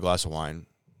 Right. She had a glass of wine.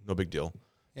 No big deal.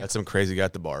 Yeah. Had some crazy guy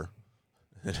at the bar.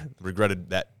 Regretted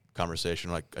that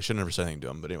conversation. Like I should never say anything to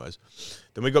him. But anyways,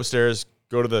 then we go upstairs,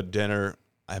 go to the dinner.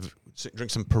 Drink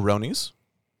some Peronis.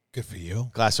 Good for you.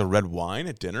 Glass of red wine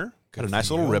at dinner. Got a nice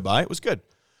little ribeye. It was good.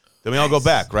 Then we all go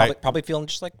back, right? Probably feeling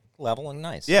just like level and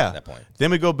nice Yeah. at that point.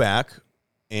 Then we go back,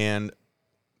 and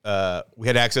we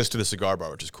had access to the cigar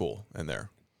bar, which is cool in there.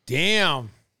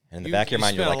 Damn. And in the You- back of your you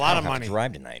mind, you're spent like, a lot I of don't have money. to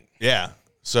drive tonight. Yeah.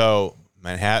 So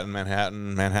Manhattan. I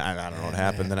don't know what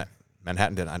happened. Then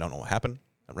I don't know what happened.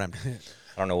 I rammed.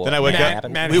 I don't know what Then I wake up-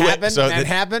 happened. We went- Manhattan. so the-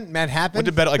 Manhattan. Manhattan. Went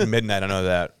to bed at like midnight. I know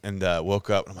that, and woke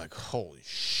up and I'm like, holy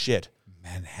shit.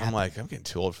 Manhattan. I'm like, I'm getting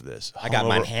too old for this. I got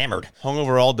mine Hungover- hammered.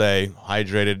 Hungover all day,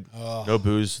 hydrated, no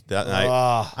booze that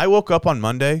night. I woke up on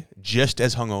Monday just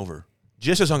as hungover.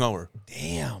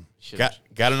 Damn.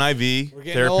 Got an IV We're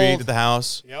getting therapy old. at the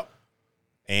house, Yep.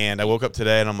 and I woke up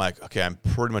today and I'm like, okay, I'm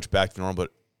pretty much back to normal.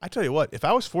 But I tell you what, if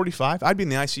I was 45, I'd be in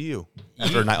the ICU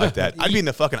after a night like that. I'd be in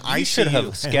the fucking ICU. You should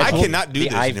have scheduled I cannot do the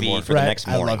this IV anymore. for the Brett, next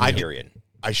I morning, love you. period.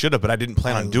 I should have, but I didn't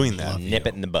plan on doing that. Nip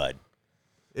it in the bud.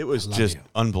 It was love just you.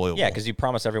 unbelievable. Yeah, because you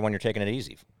promise everyone you're taking it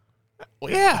easy. well,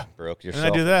 yeah. Broke And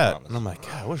yourself. I do that, promise. and I'm like,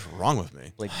 God, what's wrong with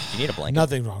me? Like, do you need a blanket?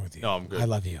 Nothing wrong with you. No, I'm good. I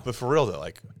love you. But for real though,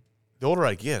 like the older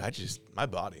I get, my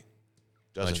body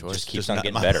doesn't choice. Just keeps does on not-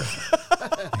 getting my- better.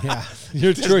 Yeah.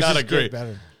 Your Does choices not get agree.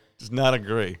 better. Does not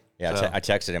agree. Yeah, So- I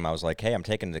texted him. I was like, hey, I'm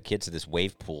taking the kids to this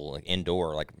wave pool, like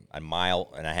indoor, like a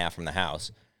mile and a half from the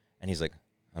house. And he's like,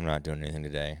 I'm not doing anything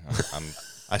today.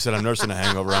 I said I'm nursing a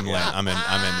hangover. I'm in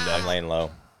today. I'm laying low.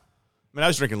 I mean, I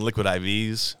was drinking liquid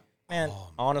IVs. Man,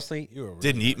 honestly,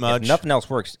 Didn't eat if much. nothing else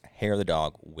works, hair of the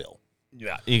dog will.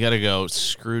 Yeah, you got to go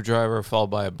screwdriver followed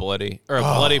by a bloody, or a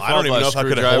bloody I followed don't even by know a if I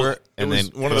could have screwdriver, hold it. and It then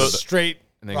was one of those- Straight.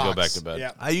 and then go back rocks. to bed.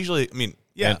 Yeah. I mean,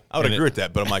 yeah, And- I would and agree it- with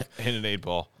that. But I'm like, and an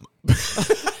 8-ball.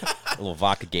 A little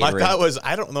vodka my Gatorade. thought was,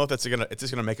 I don't know if it's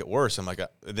just gonna make it worse. I'm like,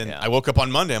 then Yeah. I woke up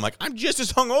on Monday. I'm like, I'm just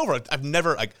as hungover.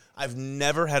 I've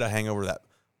never had a hangover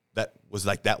that was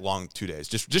like that long. 2 days,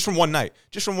 just from one night,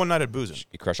 at boozing.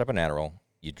 You crush up an Adderall.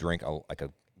 You drink a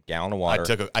gallon of water. I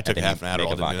took and then half you an make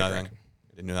Adderall. a Didn't do vodka nothing. drink.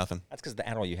 Didn't do nothing. That's because the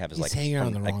Adderall you have is He's like hanging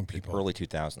around from, the wrong like, people. early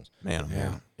 2000s. Man,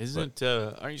 Yeah. Isn't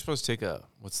aren't you supposed to take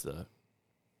what's the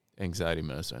anxiety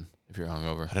medicine if you're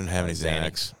hungover? I didn't have any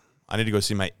Xanax. I need to go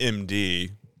see my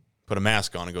MD. Put a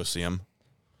mask on and go see him.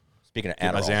 Speaking of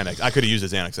Get my Adderall, Xanax. I could have used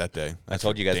the Xanax that day. I That's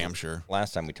told you guys damn sure.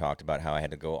 last time we talked about how I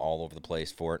had to go all over the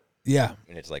place for it. Yeah.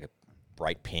 And it's like a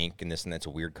bright pink and this and that's a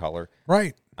weird color.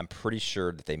 Right. I'm pretty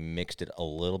sure that they mixed it a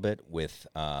little bit with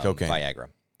Cocaine. Viagra.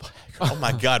 Oh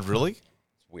my God, really? It's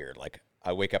weird. Like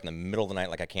I wake up in the middle of the night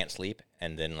like I can't sleep,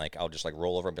 and then like I'll just like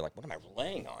roll over and be like, "What am I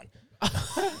laying on?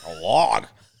 A log."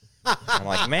 I'm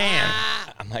like, man.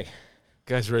 I'm like,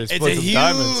 Guys, ready to It's split a some huge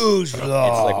diamonds? it's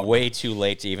log. like way too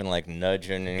late to even like nudge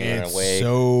and It's away.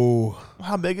 so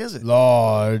How big is it?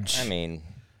 large. I mean,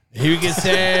 He can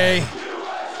say,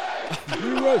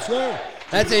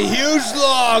 that's a huge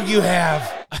log you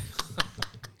have.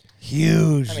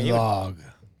 Huge log.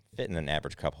 Fit in an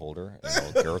average cup holder,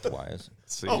 girth-wise.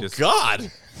 So Oh,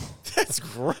 God. That's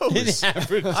gross.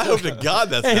 Average I hope to God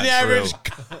that's an not average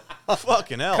true.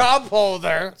 Fucking hell. cup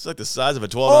holder. It's like the size of a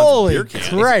 12-ounce Holy beer can.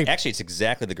 crap. Actually, it's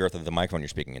exactly the girth of the microphone you're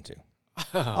speaking into.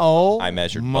 Oh, I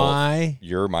measured my both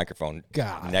your microphone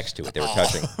God. next to it. They were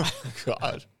touching.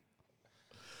 God.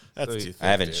 That's too thick, I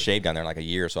haven't dude. shaved down there in like a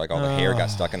year, so like all the hair got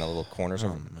stuck in the little corners.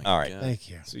 All right. Thank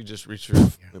you. So you just reach your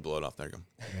Let me blow it off. There you go.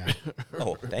 Yeah.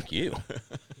 Oh, thank you.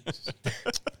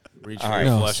 reach All for right. your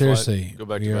No, flashlight, seriously. Go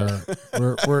back we to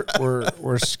bed. are,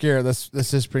 we're scared. Let's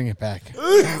just bring it back.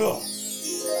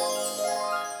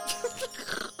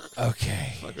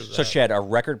 Okay. So, Chad, are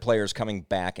record players coming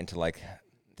back into like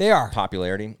They are.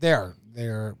 popularity? They're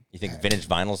You think vintage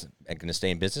vinyls are going to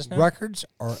stay in business now? records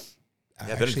are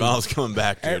Yeah, Vintage Vinyl's coming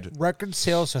back, dude. record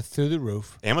sales are through the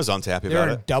roof. Amazon's happy They're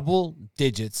about in it. double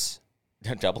digits.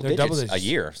 double They're digits double a digits.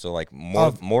 year. So like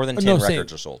more than 10 No,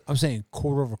 records are sold. I'm saying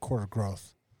quarter over quarter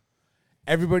growth.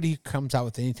 Everybody who comes out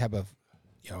with any type of,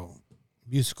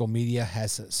 musical media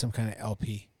has some kind of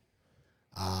LP.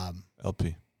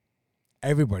 LP.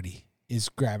 Everybody is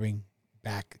grabbing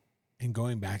back and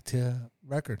going back to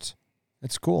records.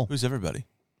 That's cool. Who's everybody?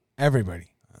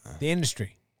 Everybody, the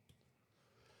industry.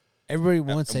 Everybody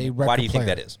wants a record Why do you player.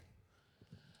 think that is?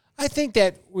 I think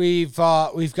that we've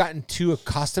gotten too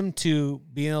accustomed to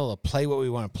being able to play what we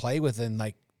want to play within,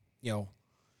 on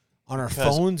our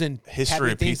Because phones and History tapping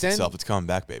repeats things in. itself. It's coming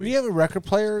back, When baby. you have a record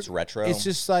player, It's retro. It's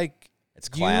just like It's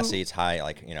classy. It's high.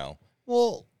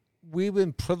 Well, we've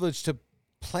been privileged to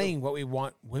playing what we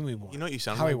want when we want. You know what you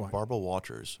sound how we like? want. Barbara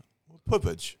Walters.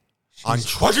 Puppage. On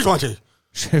 2020.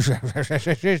 She's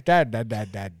dead.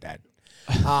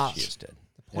 She is dead.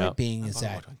 The point being is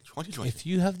that 2020. if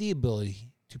you have the ability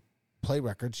to play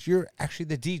records, you're actually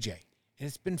the DJ, and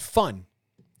it's been fun.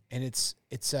 And it's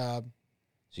So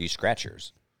you scratch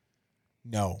yours.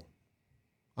 no.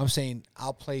 I'm saying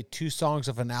I'll play 2 songs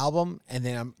of an album, and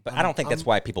then But I don't think that's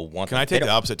why people want Can them. I They take the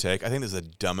don't- opposite take? I think this is the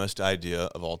dumbest idea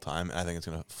of all time, and I think it's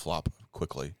going to flop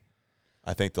quickly.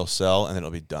 I think they'll sell, and then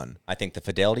it'll be done. I think the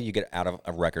fidelity you get out of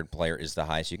a record player is the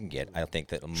highest you can get. I think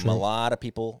that a lot of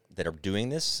people that are doing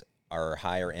this are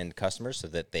higher end customers, so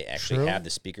that they actually True. have the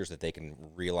speakers that they can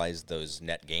realize those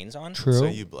net gains on. True.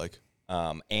 Say you, Blake.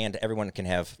 And everyone can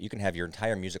have your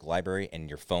entire music library in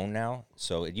your phone now.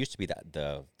 So it used to be that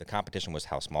the competition was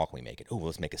how small can we make it? Oh,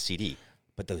 let's make a CD.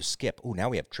 But those skip. Oh, now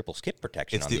we have triple skip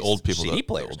protection. It's on the these old people CD that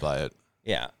players. will buy it.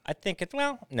 Yeah, I think it's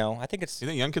no. I think it's You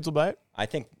think young kids will buy it?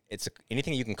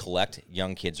 anything you can collect.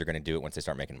 Young kids are going to do it once they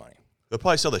start making money. They'll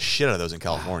probably sell the shit out of those in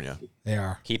California. They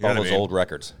are. Keep You know all what I those mean? old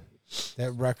records.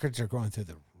 That records are going through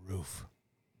the roof.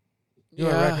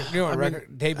 Yeah,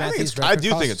 record? Dave I, think Matthews it's, I record do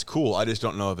costs? think it's cool. I just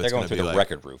don't know if They're it's going going to through be the like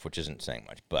record roof, which isn't saying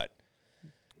much, but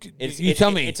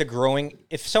tell me. It's a growing.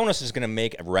 If Sonos is going to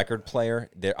make a record player,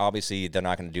 they're not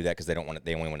going to do that because they don't want.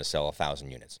 They only want to sell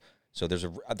 1,000 units. So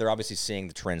they're obviously seeing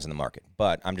the trends in the market.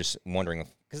 But I'm just wondering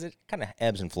because it kind of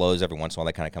ebbs and flows every once in a while.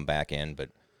 They kind of come back in, but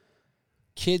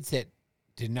Kids that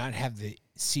did not have the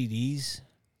CDs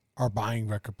are buying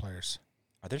record players.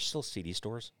 are there still CD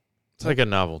stores? It's like a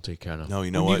novelty kind of. No, you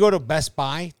know When what? you go to Best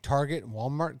Buy, Target, and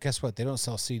Walmart, guess what? They don't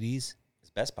sell CDs. It's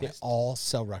Best Buy. They all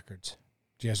sell records.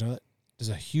 Do you guys know that? There's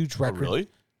a huge record. really?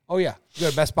 Oh, yeah. You go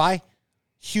to Best Buy,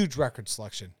 huge record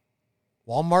selection.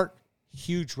 Walmart,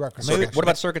 huge record selection. What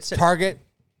about Circuit City? Target?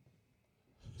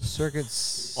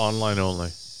 Circuits. Online only.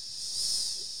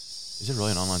 Is it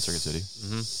really an online Circuit City?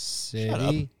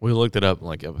 City. We looked it up in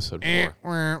like episode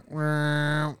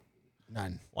 4.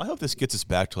 None. Well, I hope this gets us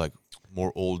back to like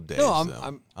more old days. No,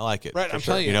 though. I like it. Right, For I'm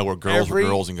sure. telling you, where girls every- are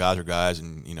girls and guys are guys,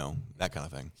 and that kind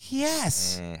of thing.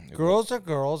 Yes. Girls are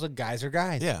girls and guys are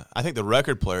guys. Yeah, I think the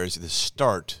record player is the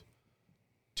start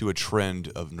to a trend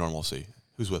of normalcy.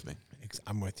 Who's with me?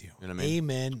 I'm with you. You know what I mean?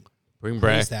 Amen. Bring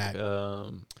Praise back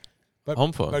that. But,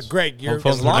 home phones. But Greg, you're Home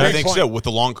phones are I great think point. so.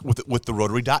 With the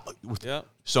rotary dial. Yeah.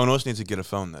 Sonos needs to get a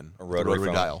phone then. A With the rotary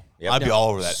phone. dial. Yep. I'd be Yeah. all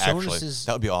over that. Sonos Actually, is-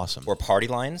 that would be awesome. Or party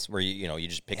lines where you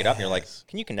just pick it up and you're like,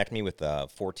 can you connect me with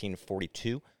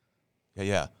 1442?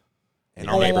 Yeah. And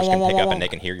your neighbors can pick up and they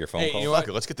can hear your phone Hey, call. you know Fuck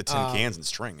it. Let's get the tin cans and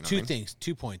string. You know Two what I mean? things,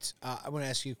 2 points. I want to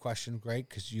ask you a question, Greg,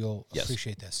 because you'll Yes.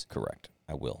 appreciate this. Correct.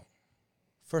 I will.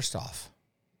 First off,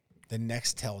 the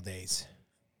Nextel days.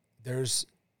 There's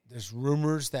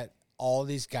rumors that all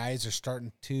these guys are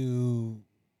starting to.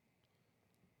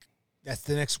 That's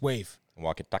the next wave.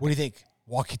 Walk it, talk What do it. you think?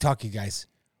 Walkie-talkie guys.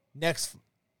 Next.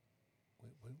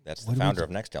 That's what the did we founder do? of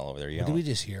Nextel over there What did yelling. we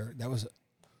just hear? That was.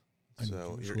 So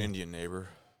your unusual. Indian neighbor.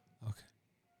 Okay.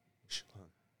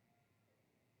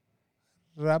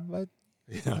 Rabat.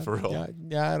 Yeah, for real.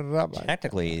 Yeah, Rabat.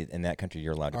 Technically, in that country,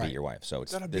 you're allowed to All beat right. your wife, so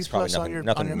Got a B it's probably plus on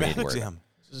nothing your for me math to worry about. exam.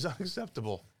 This is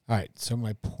unacceptable. All right. So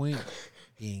my point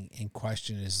being in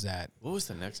question is that What was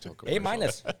the next one? A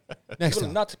minus. next will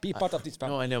time. not be part of this.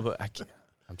 No, I know, but I can't.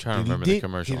 I'm trying to remember the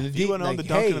commercial. You went on the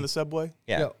Dunkin' in the subway?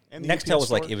 Yeah. Yo, and the Nextel UPS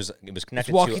was like store? it was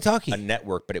connected walkie-talkie. to a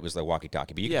network, but it was the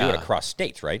walkie-talkie. But you can do it Yeah. across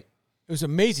states, right? It was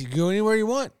amazing. You go anywhere you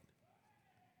want.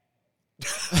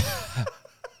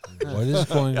 What is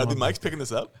going Yeah, on? the Mike's picking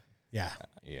this up? Yeah.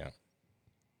 Yeah.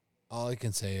 All I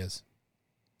can say is,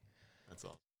 That's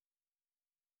all.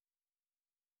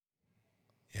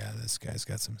 yeah, this guy's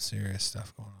got some serious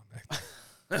stuff going on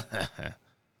back there.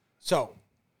 So,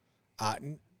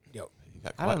 yo,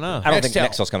 I don't know. I don't think Nextel.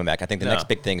 Nextel's coming back. I think the No. next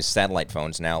big thing is satellite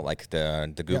phones now, like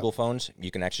the Google phones.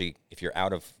 You can actually, if you're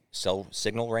out of cell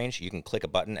signal range, you can click a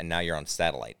button and now you're on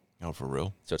satellite. Oh, for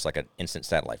real? So it's like an instant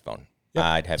satellite phone. Yep.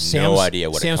 I'd have no Sam's-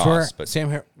 idea what Sam's it costs, but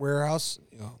Sam Warehouse,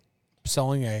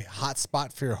 selling a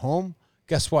hotspot for your home.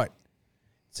 Guess what?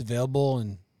 It's available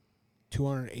in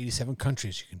 287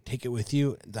 countries. You can take it with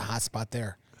you. The hotspot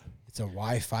there. It's a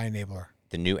Wi-Fi enabler.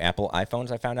 the new Apple iPhones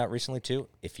I found out recently too,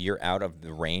 if you're out of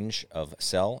the range of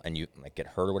cell and you like get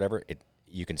hurt or whatever,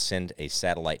 you can send a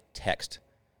satellite text,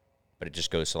 but it just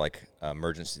goes to like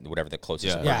emergency, whatever the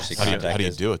closest Yeah. emergency How do contact you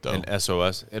is. do it though? An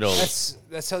SOS. It'll.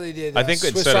 That's how they did. I think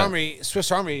Swiss instead of- Army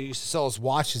used to sell us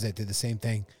watches that did the same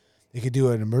thing. They could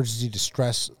do an emergency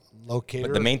distress locator.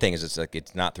 But the main thing is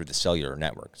it's not through the cellular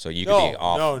network, so you could No, be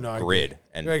off no, I grid agree.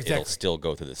 and Right, it'll exactly. still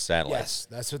go through the satellite. yes,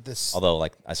 that's what this. Although,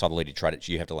 like I saw the lady tried it,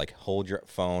 you have to like hold your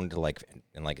phone to like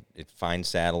and like it finds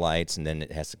satellites, and then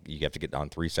you have to get on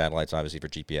 3 satellites, obviously for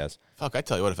GPS. Fuck, I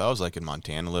tell you what, if I was like in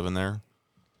Montana living there,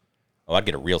 Oh, I'd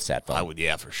get a real sat phone. I would,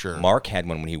 yeah, for sure. Mark had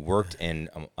one when he worked in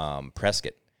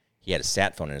Prescott. He had a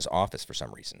sat phone in his office for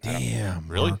some reason. I don't- Damn,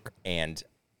 Really? Mark. And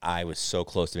I was so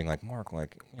close to being like, Mark,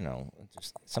 like, you know,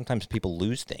 just, sometimes people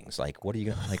lose things. Like, what are you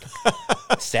going to,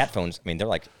 like, sat phones, I mean, they're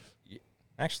like,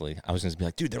 actually, I was going to be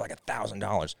like, dude, they're like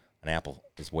 $1,000. An Apple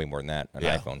is way more than that, an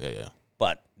Yeah, iPhone. yeah.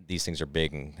 But these things are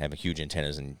big and have huge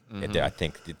antennas. And I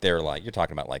think that they're like, you're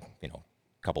talking about like, you know,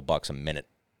 a couple bucks a minute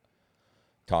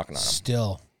talking on them.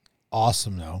 Still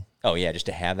awesome though. Oh, yeah, just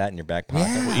to have that in your back pocket.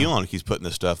 Yeah. Well, Elon keeps putting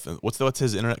this stuff. What's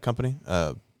his internet company?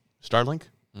 Starlink.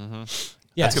 Yes.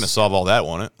 That's going to solve all that,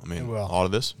 won't it? I mean, It will. all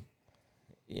of this.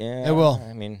 Yeah. It will.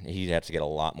 I mean, he'd have to get a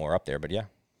lot more up there, but yeah.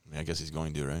 I mean, I guess he's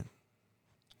going to, right?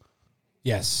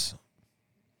 Yes.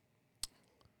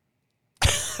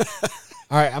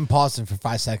 All right, I'm pausing for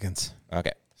 5 seconds.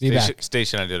 Okay. Be back.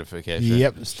 Station identification.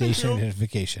 Yep, station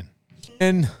identification.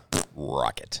 And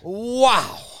Rocket.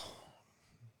 wow,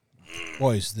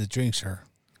 boys, the drinks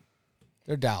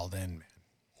they're dialed in, man.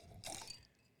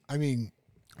 I mean,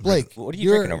 Blake, What are you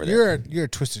drinking over there? You're a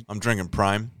twisted. I'm drinking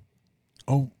Prime.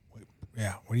 Oh, wait,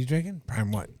 yeah. What are you drinking?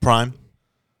 Prime what? Prime.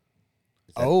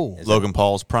 Oh, Logan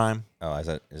Paul's Prime. Oh, is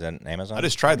that an Amazon? I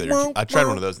just tried that. I tried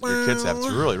one of those. Your kids have. It's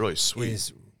really, really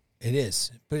sweet. it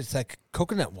is, but it's like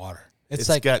coconut water. It's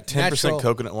like got 10% natural-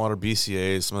 coconut water,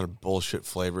 BCAAs, some other bullshit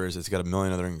flavors. It's got a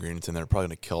million other ingredients in there. Probably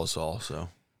going to kill us all. So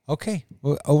Okay,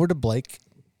 well, over to Blake.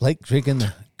 Blake drinking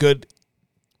the good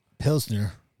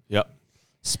Pilsner. Yep.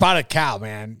 Spotted Cow,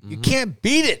 man. You can't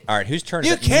beat it. All right, whose turn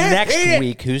You is it? can't Next hate it.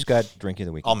 week, who's got drink of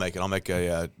the week? I'll make it. I'll make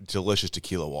a delicious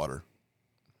tequila water.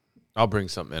 I'll bring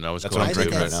something in. That's going what I'm to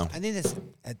drinking bring- right now. I think that's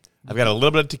I've got a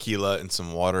little bit of tequila and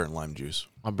some water and lime juice.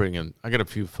 I'll bring in. I got a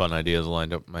few fun ideas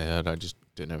lined up in my head. I just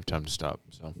didn't have time to stop.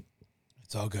 So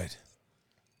it's all good.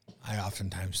 I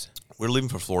oftentimes We're leaving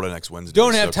for Florida next Wednesday.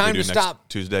 Don't have can we time do to next stop.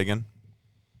 Tuesday again.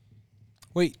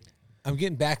 wait. I'm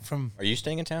getting back from. Are you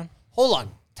staying in town? Hold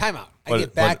on. Time out. I Blade-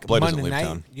 get back Blade doesn't Monday leave night.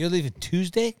 town. You're leaving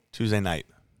Tuesday. Tuesday night.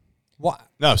 What?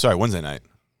 No, sorry, Wednesday night.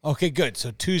 Okay, good.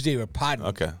 So Tuesday we're podding.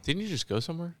 Okay. didn't you just go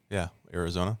somewhere? Yeah,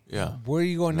 Arizona. Yeah. Where are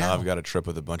you going Now now? I've got a trip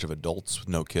with a bunch of adults with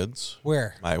no kids.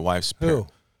 Where? My wife's Who?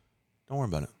 parents. Don't worry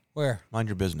about it. Where? Mind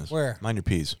your business. Where? Mind your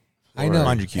peas. I know.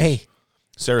 Mind your cues. Hey,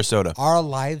 Sarasota. our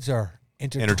lives are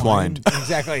Intertwined.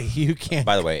 Exactly. You can't.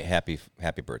 By the way, happy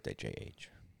birthday, JH.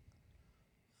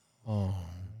 Oh,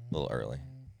 A little early,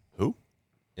 Who?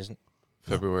 isn't?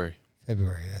 February.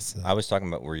 February. That's I was talking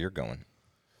about where you're going.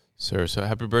 Sarasota.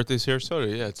 Happy birthday,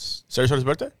 Sarasota. Yeah, it's Sarasota's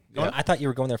birthday? Oh, I thought you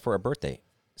were going there for a birthday.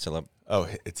 Oh,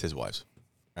 it's his wife's.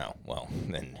 Oh, well,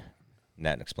 then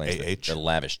that explains AH. the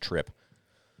lavish trip.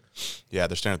 Yeah,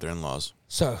 they're staying at their in-laws.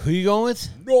 So who you going with?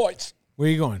 Right. Where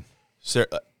you going?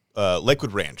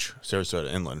 Lakewood Ranch,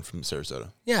 Sarasota, inland from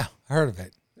Sarasota. Yeah, I heard of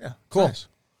it. Yeah, Cool. nice.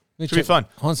 Let me Should be check- fun.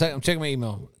 Hold on a second. I'm checking my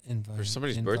email. Invite, for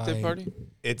somebody's invite, birthday party.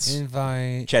 It's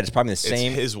Invite. Chad, it's probably the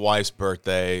same. his wife's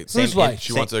birthday. Whose wife?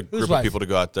 She wants a Whose group wife? of people to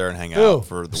go out there and hang Who? out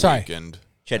for the Sorry. weekend.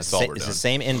 Chad, That's all we're it's doing. the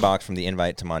same inbox from the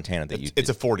invite to Montana that It's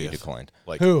a 40th. you declined.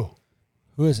 Like Who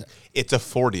is it? it's a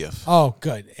 40th. Oh,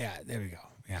 good. Yeah, there we go.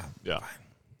 Yeah. Yeah.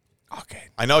 Okay.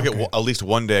 I know I'll get at least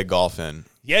one day of golf in.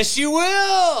 Yes, you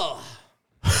will.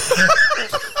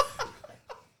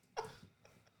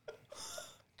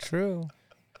 True.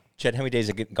 Chad, how many days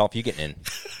of golf are you getting in?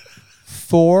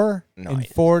 4 No, in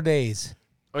 4 days.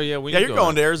 Oh yeah, we Yeah, you're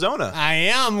going to Arizona. I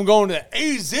am going to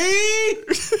AZ.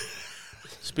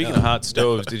 Speaking of hot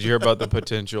stoves, did you hear about the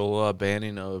potential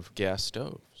banning of gas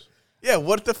stoves? Yeah,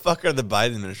 what the fuck are the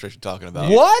Biden administration talking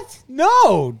about? What?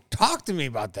 No. Talk to me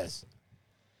about this.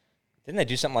 Didn't they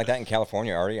do something like that in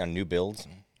California already on new builds?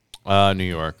 New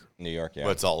York. New York, yeah.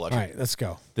 Well, it's all All electric. right, let's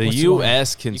go. The What's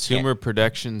U.S. Consumer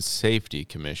Protection Safety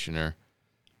Commissioner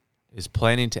is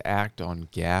planning to act on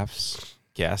gas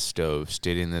stoves,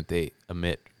 stating that they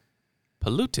emit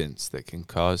pollutants that can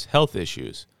cause health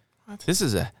issues. This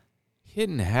is a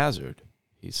hidden hazard,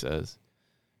 he says.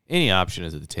 Any option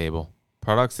is at the table.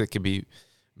 Products that can be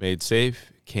made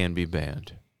safe can be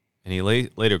banned. And he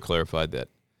later clarified that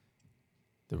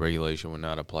the regulation would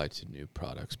not apply to new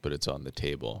products, but it's on the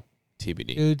table.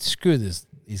 TBD. Dude, screw these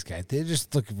guys. They're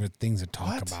just looking for things to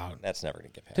talk about. That's never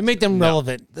going to get past. To make them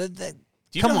relevant. Do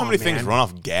you know how many things run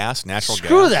off gas, natural gas?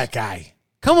 Screw that guy.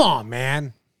 Come on,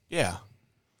 man. Yeah.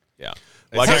 Yeah.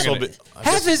 Well, I guess we'll be,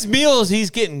 Half his meals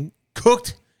he's getting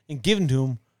cooked and given to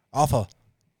him off a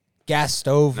gas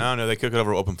stove. no, they cook it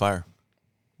over open fire.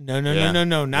 No. Yeah.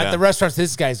 Not Yeah. the restaurants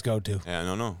this guys go to. Yeah,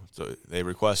 no. So they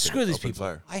request Screw these open people.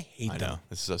 fire. I hate I them. know.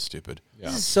 This is so stupid.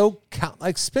 This is so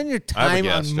spend your I have a time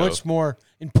gas on much stove. more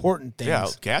important things. Yeah,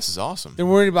 gas is awesome. They're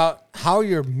worried about how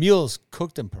your meal is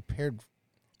cooked and prepared.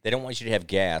 They don't want you to have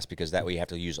gas because that way you have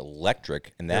to use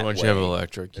electric, and They that want way, you to have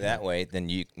electric. That way,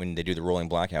 then when they do the rolling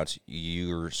blackouts,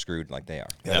 you're screwed like they are.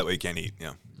 Yeah, that way you can't eat.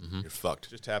 Yeah, you're fucked.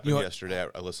 Just happened yesterday.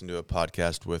 I listened to a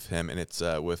podcast with him, and it's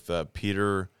with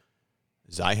Peter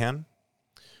Zihan.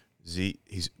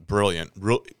 He's brilliant,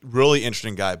 really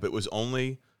interesting guy. But it was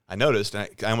only I noticed, and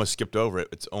I almost skipped over it.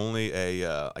 It's only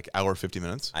a like hour 50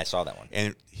 minutes, I saw that one.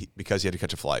 and because he had to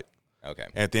catch a flight. Okay.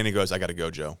 And at the end, he goes, "I got to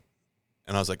go, Joe,"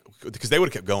 and I was like, because they would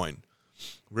have kept going.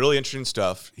 Really interesting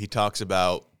stuff. He talks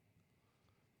about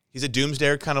he's a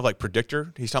doomsday kind of like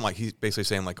predictor. He's basically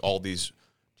saying like all these.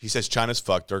 He says China's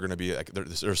fucked. They're going to be like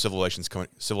their civilization's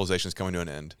coming to an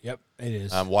end. Yep, it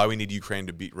is. Why we need Ukraine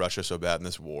to beat Russia so bad in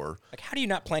this war. Like, how do you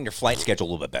not plan your flight schedule a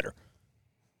little bit better?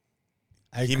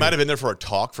 He might have been there for a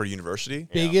talk for a university.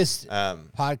 Biggest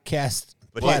podcast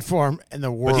platform in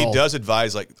the world. But he does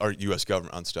advise like our U.S.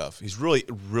 government on stuff. He's really,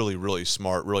 really, really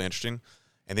smart, really interesting.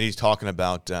 And then he's talking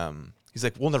about, he's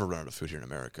like, we'll never run out of food here in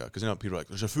America. Because, people are like,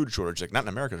 there's a food shortage. Like, not in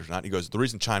America, there's not. He goes, the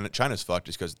reason China's fucked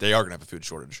is because they are going to have a food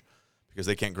shortage. Because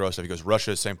they can't grow stuff. He goes,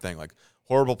 Russia, same thing. Like,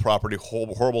 horrible property,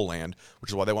 horrible land, which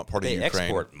is why they want part of They Ukraine.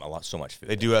 export so much food.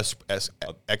 They do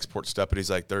export stuff, but he's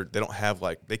like, they don't have,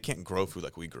 like, they can't grow food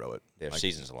like we grow it. Their Like,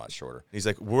 season's a lot shorter. he's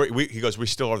like, he goes, we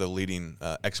still are the leading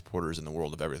exporters in the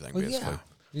world of everything, Well, basically. yeah,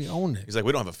 we own it. He's like,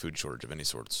 we don't have a food shortage of any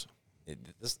sorts.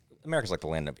 America's like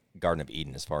the Garden of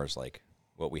Eden as far as like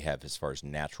what we have as far as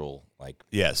natural like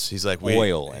Yes, he's like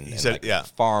oil and, he and said, like yeah.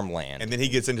 farmland. And then he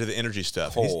gets into the energy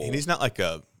stuff. Coal. He's not like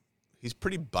he's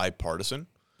pretty bipartisan.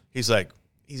 He's like,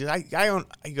 he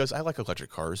goes, I like electric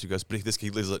cars. He goes, but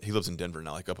he lives in Denver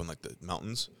now, like up in like the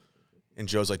mountains. And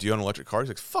Joe's like, do you own an electric car? He's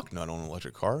like, fuck no, I don't own an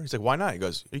electric car. He's like, why not? He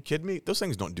goes, are you kidding me? Those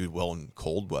things don't do well in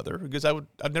cold weather. Because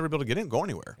I'd never be able to go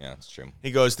anywhere. Yeah, that's true.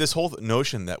 He goes, this whole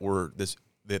notion that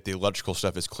that the electrical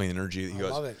stuff is clean energy. He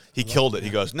goes, love it. he killed it. He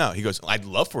goes, no. He goes, I'd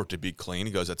love for it to be clean.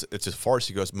 He goes, it's a farce.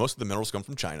 He goes, most of the minerals come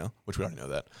from China, which we already know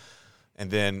that. And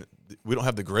then we don't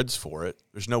have the grids for it.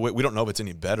 There's no way. We don't know if it's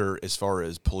any better as far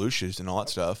as pollution and all that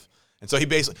stuff. And so he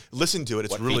basically listened to it.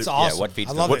 It's really awesome. Yeah, what feeds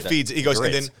I the- love what it. feeds. He goes,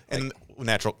 grids. and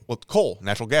natural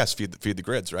gas feed the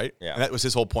grids, right? Yeah. And that was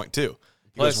his whole point too.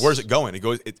 He Plus- goes, where's it going? He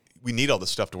goes, we need all this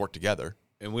stuff to work together.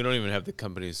 And we don't even have the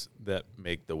companies that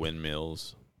make the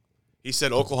windmills. He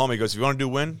said Oklahoma. He goes, if you want to do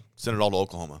wind, send it all to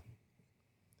Oklahoma.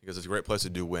 He goes, it's a great place to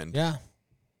do wind. Yeah.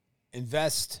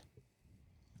 Invest.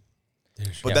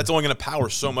 But that's only going to power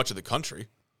so much of the country.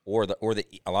 Or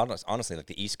a lot of us, honestly, like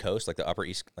the East Coast, like the Upper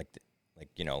East, like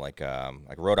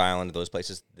Rhode Island, those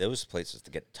places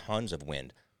to get tons of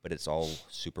wind, but it's all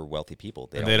super wealthy people.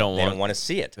 They don't want to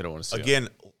see it. They don't want to see Again,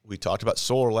 we talked about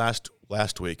solar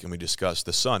last week, and we discussed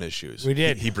the sun issues. We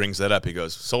did. He brings that up. He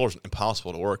goes, solar's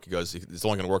impossible to work. He goes, it's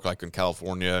only going to work like in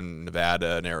California and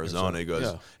Nevada and Arizona. He goes,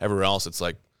 Yeah. everywhere else, it's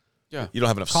like, Yeah. you don't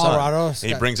have enough Colorado, sun.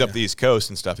 And he brings up the East Coast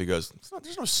and stuff. He goes,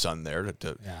 there's no sun there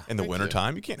in the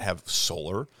wintertime. You can't have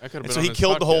solar. I could've And been so on he this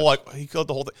killed the whole podcast. he killed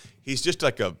the whole thing. He's just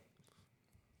like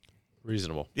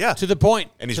Reasonable. Yeah, To the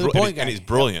point. and he's to the point, and guy. he's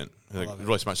brilliant. Like, love it.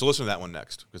 really smart. So listen to that one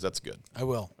next because that's good. I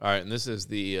will. All right, and this is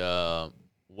the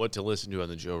what to listen to on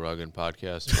the Joe Rogan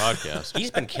podcast.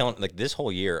 He's been killing like this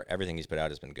whole year. Everything he's put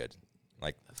out has been good.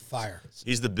 Like Fire.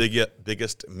 He's the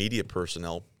biggest media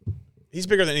personnel. He's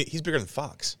bigger than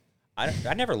Fox.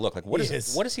 I never look like what He is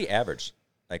is. what does he average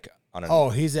like on an Oh,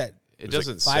 he's at It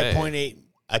doesn't say.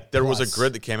 5.8. There was a Plus.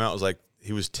 grid that came out. It was like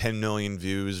he was 10 million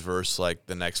views versus like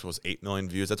the next was 8 million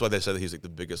views. That's why they said that he's like the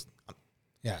biggest.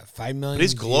 Yeah, 5 million. But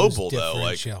he's views global, though,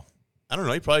 like- differential. I don't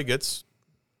know. He probably gets.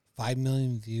 5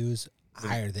 million views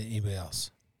higher than anybody else.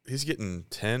 He's getting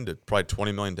 10 to probably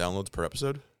 20 million downloads per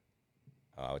episode.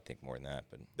 I would think more than that,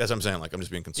 but That's what I'm saying. Like I'm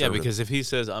just being Yeah, conservative. because if he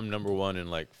says I'm number one in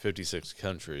like 56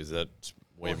 countries, that's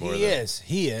way more He than. is.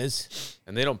 He is.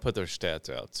 And they don't put their stats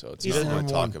out, so it's He's not the the one number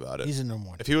to talk one. about it. He's the number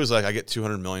one. If he was like, I get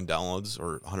 200 million downloads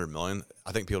or 100 million,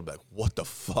 I think people would be like, what the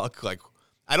fuck? Like,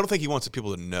 I don't think he wants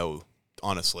people to know,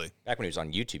 honestly. back when he was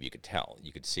on YouTube, you could tell,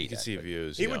 you could see You can that. see but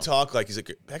views. He yeah. would talk like, he's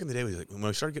like, back in the day, he's like, when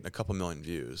we started getting a couple million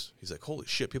views, he's like, holy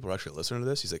shit, people are actually listening to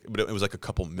this. He's like, but it was like a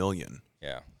couple million.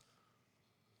 Yeah,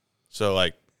 So,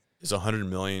 like, is 100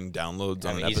 million downloads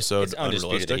on an it's episode undisputed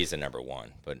unrealistic? that he's the number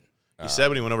one. But He said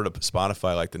when he went over to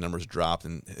Spotify, like the numbers dropped,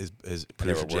 and his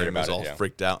producer were worried Jay was about it, all yeah.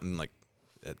 freaked out, and like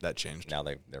that changed. now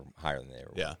they're higher than they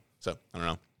were. Yeah, so I don't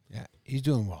know. Yeah, he's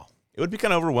doing well. It would be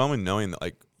kind of overwhelming knowing that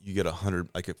like you get 100.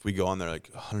 Like if we go on there, like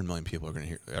 100 million people are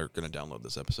gonna download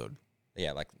this episode.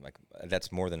 Yeah, like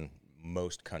that's more than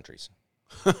most countries.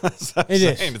 That's what I'm It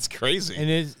is. saying. It's crazy,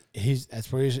 And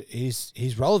that's where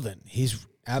he's relevant. He's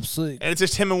absolutely. and it's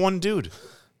just him and one dude.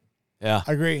 Yeah.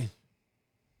 I agree.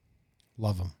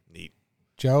 Love him, Neat.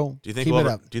 Joe. Do you think keep we'll it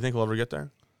ever? up? Do you think we'll ever get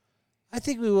there? I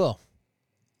think we will.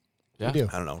 Yeah. We do.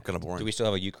 I don't know. Kind of boring. Do we still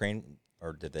have a Ukraine,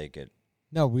 or did they get?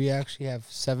 No, we actually have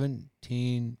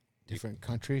 17 different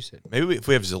countries. Maybe if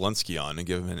we have Zelensky on and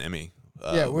give him an Emmy,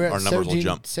 Yeah, we're our at numbers will 17,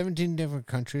 jump. 17 different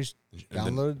countries And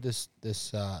then- downloaded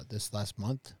this last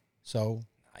month. So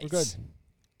Nice. we're good.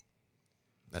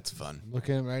 That's fun. I'm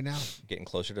looking at it right now. Getting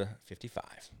closer to 55.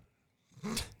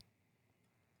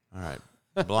 All right,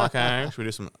 block hang. Should we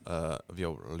do some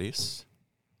video release?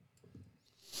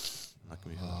 Not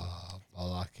gonna be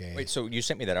Balake. Wait, so you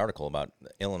sent me that article about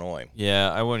Illinois.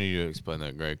 Yeah, I wanted you to explain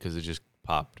that, Greg, because it just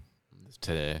popped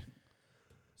today.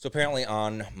 So apparently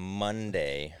on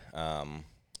Monday,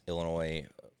 Illinois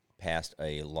passed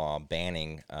a law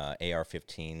banning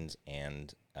AR-15s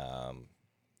and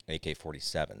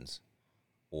AK-47s,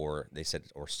 or they said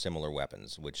or similar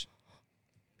weapons. Which,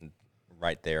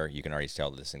 right there, you can already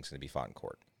tell that this thing's going to be fought in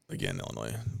court. again,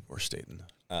 Illinois, worst state in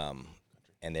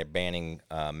And they're banning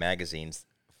magazines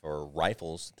for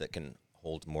rifles that can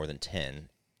hold more than 10,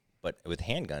 but with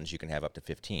handguns you can have up to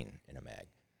 15 in a mag,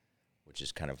 which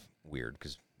is kind of weird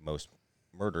because most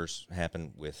murders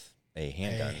happen with a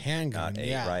handgun, not a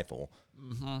yeah. rifle.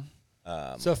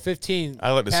 So 15.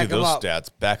 I like to see pack 'em those up. stats.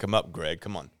 Back them up, Greg.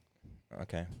 Come on.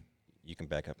 Okay, you can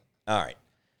back up. All right.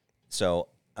 So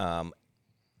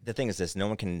the thing is this: no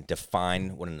one can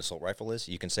define what an assault rifle is.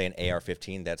 You can say an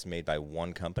AR-15 that's made by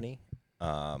one company.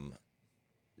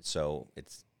 So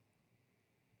it's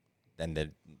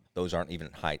and those aren't even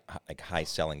high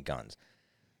selling guns.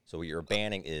 So what you're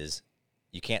banning is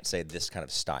you can't say this kind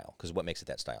of style, because what makes it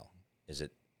that style? Is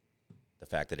it the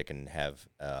fact that it can have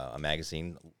a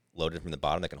magazine loaded from the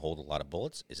bottom that can hold a lot of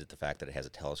bullets? Is it the fact that it has a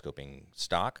telescoping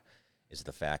stock? Is it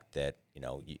the fact that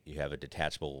you have a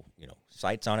detachable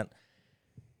sights on it?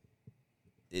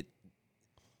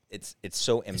 It's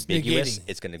so ambiguous. negating.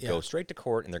 It's going to Yeah. go straight to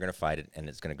court, and they're going to fight it, and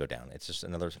it's going to go down. It's just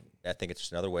another. I think it's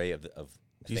just another way of.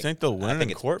 Do you think they'll win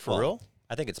in court for real?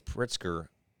 I think it's Pritzker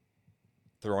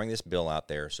throwing this bill out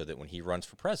there so that when he runs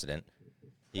for president,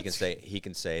 he can say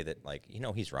that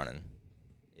he's running.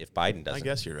 If Biden doesn't, I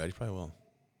guess you're right. He probably will.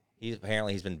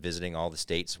 He's been visiting all the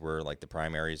states where the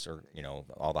primaries are,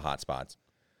 all the hot spots.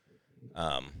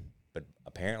 But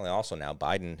apparently also now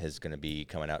Biden is going to be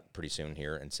coming out pretty soon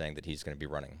here and saying that he's going to be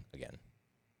running again.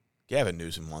 Gavin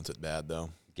Newsom wants it bad,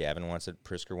 though. Gavin wants it,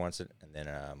 Pritzker wants it, and then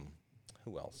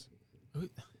who else?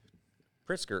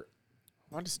 Pritzker.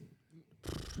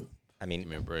 I mean, Give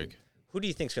me a break. who do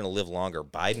you think's going to live longer,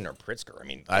 Biden or Pritzker? I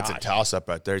mean, That's a gosh. toss-up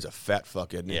right there. He's a fat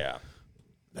fuck, isn't he? Yeah.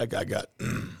 That guy got...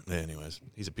 Anyways,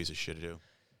 he's a piece of shit, too.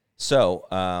 So,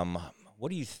 what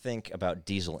do you think about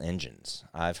diesel engines?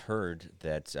 I've heard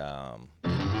that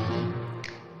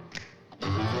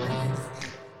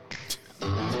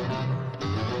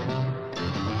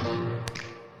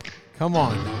Come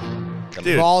on. Dude.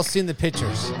 We've all seen the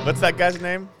pictures. What's that guy's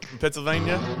name from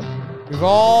Pennsylvania? We've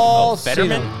all seen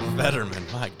Fetterman? them. Fetterman.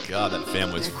 My God, that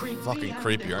family's fucking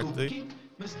creepy, aren't they?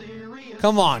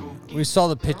 Come on. We saw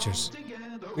the pictures.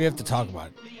 We have to talk about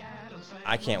it.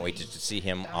 I can't wait to see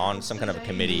him on some kind of a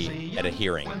committee at a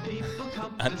hearing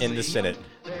in the Senate.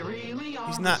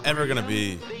 He's not ever going to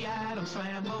be.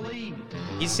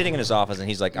 He's sitting in his office and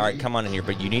he's like, all right, come on in here,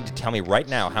 but you need to tell me right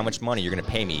now how much money you're going to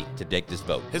pay me to take this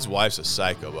vote. His wife's a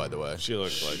psycho, by the way. She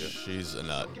looks like it. She's a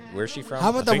nut. Where's she from? How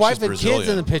about the think wife she's and kids Brazilian.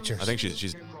 in the pictures? I think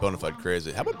she's bona fide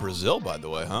crazy. How about Brazil, by the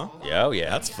way, huh? Yeah, oh,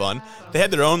 yeah. That's fun. They had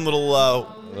their own little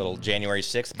little January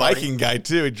 6th party. Viking guy,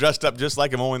 too. He dressed up just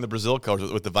like him, only in the Brazil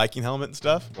colors with the Viking helmet and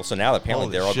stuff. Well, so now apparently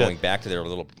Holy they're all shit. going back to their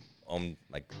little own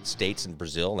like states in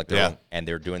Brazil, like Yeah. and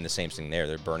they're doing the same thing there.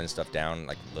 They're burning stuff down,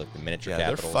 like the miniature Yeah,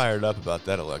 capitals. they're fired up about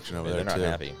that election over They're there, not too.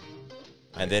 happy.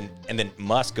 And then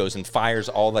Musk goes and fires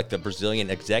all like the Brazilian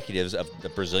executives of the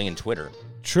Brazilian Twitter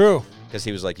True. because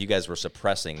he was like, you guys were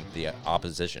suppressing the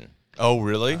opposition Oh,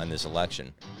 really? on this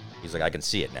election. He's like, I can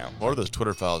see it now. More of those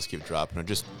Twitter files keep dropping.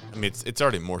 It's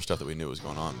already more stuff that we knew was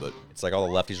going on, but It's like all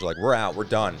the lefties are like, we're out, we're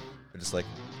done. But it's like,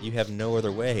 you have no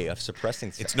other way of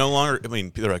suppressing stuff. it's no longer. I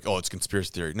mean, people are like, "Oh, it's conspiracy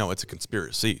theory." No, it's a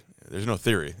conspiracy. There's no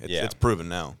theory. It's proven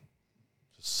now.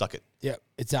 Just suck it. Yeah,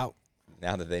 it's out.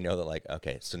 Now that they know that, like,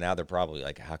 okay, so now they're probably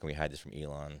like, how can we hide this from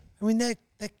Elon? I mean, that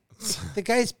the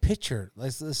guy's picture.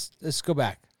 Let's go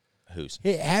back. Who's?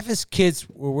 Hey, half his kids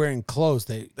were wearing clothes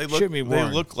they shouldn't be They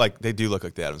wearing. look like they do look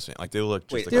like the Adams family. Like they look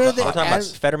just Wait, like they're a the we're hot, talking about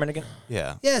Adam- Fetterman again?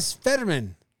 yeah, Yes,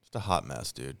 Fetterman. just a hot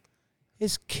mess, dude.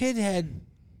 His kid had.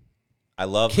 I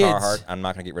love Kids. Carhartt. I'm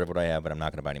not going to get rid of what I have, but I'm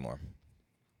not going to buy any more.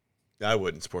 I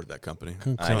wouldn't support that company.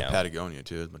 I Same know. with Patagonia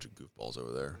too. There's a bunch of goofballs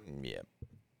over there. Yeah.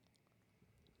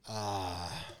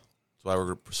 That's why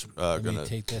we're going me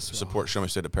take to this support Show Me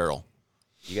State Apparel.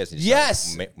 You guys need to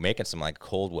Yes! start making some like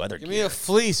cold weather Give me gear. a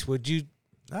fleece, would you?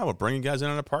 Now we're bringing guys in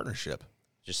on a partnership.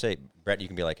 Just say, Brett, you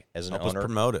can be like, as an Help us owner,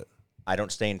 promote it. I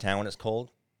don't stay in town when it's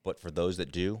cold, but for those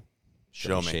that do,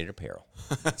 Show me. shaded apparel.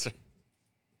 That's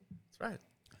right.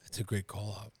 That's a great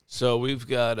call out. So we've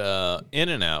got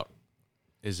In-N-Out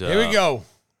is Here we go.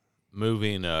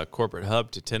 moving a corporate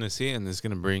hub to Tennessee, and is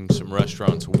going to bring some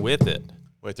restaurants with it.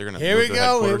 Wait, they're going to Here we their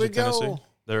go. Here headquarters we to Tennessee? go.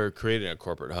 They're creating a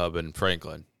corporate hub in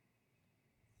Franklin.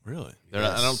 Really? They're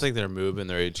not, I don't think they're moving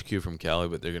their HQ from Cali,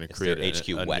 but they're going to It's create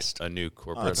their HQ West. a new Oh,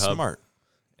 corporate that's hub. smart.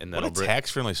 And What that'll a bring,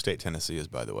 tax-friendly state Tennessee is,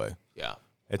 by the way. yeah.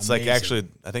 It's Amazing. like actually,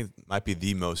 I think it might be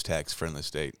the most tax-friendly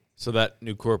state. So that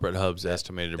new corporate hub's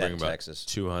estimated to that bring about Texas.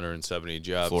 270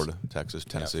 jobs. Florida, Texas,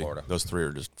 Tennessee. Florida. Those three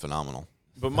are just phenomenal.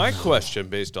 But my question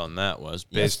based on that was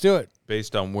Let's do it.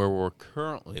 based on where we're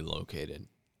currently located.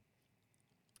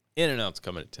 In-N-Out's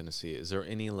coming to Tennessee. Is there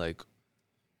any like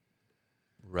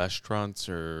restaurants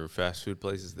or fast food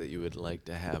places that you would like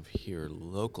to have here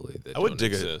locally that I would don't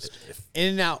dig exist? it. In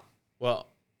and out. Well,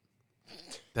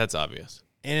 that's obvious.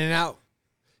 In and out.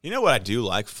 You know what I do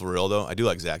like for real though? I do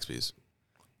like Zaxby's.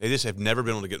 They just have never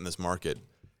been able to get in this market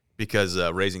because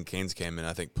Raising Cane's came in.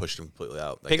 I think pushed them completely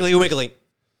out. Like, Piggly Wiggly.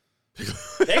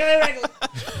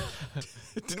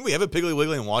 didn't we have a Piggly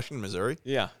Wiggly in Washington, Missouri?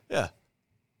 Yeah. Yeah,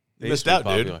 They you missed used to be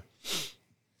out, dude.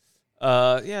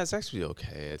 popular. Yeah, it's actually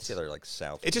okay. It's the other like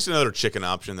south. It's just another chicken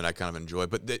option that I kind of enjoy,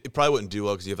 but it probably wouldn't do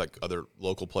well because you have like other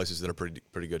local places that are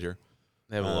pretty good here.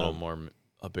 They have a little more,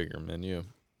 a bigger menu.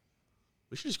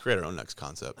 We should just create our own next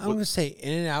concept. I'm gonna say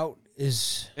In and Out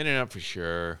is In-N-Out for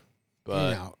sure. In But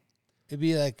and Out. It'd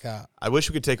be like I wish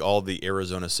we could take all the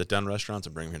Arizona sit-down restaurants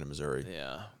and bring them here to Missouri.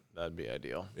 yeah, that'd be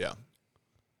ideal. Yeah,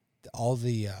 all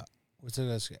the what's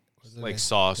it? Like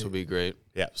sauce would be great.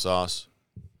 yeah, sauce.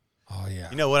 Oh yeah.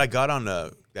 You know what I got on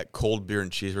that cold beer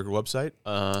and cheeseburger website?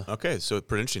 Okay, so it's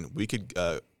pretty interesting. We could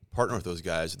partner with those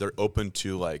guys. They're open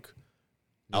to like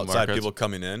New outside markets. people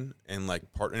coming in and like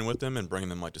partnering with them and bringing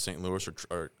them like to St. Louis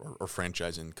or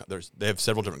franchising. They have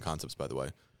several different concepts, by the way.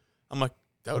 I'm like,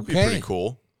 that would be Okay. pretty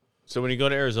cool. So when you go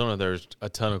to Arizona, there's a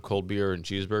ton of cold beer and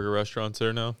cheeseburger restaurants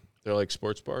there now. They're like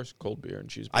sports bars, cold beer and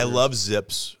cheeseburger. I love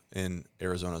Zips in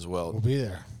Arizona as well. We'll be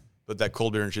there. But that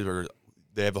cold beer and cheeseburger,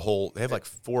 they have like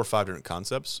 4 or 5 different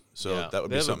concepts. So yeah, that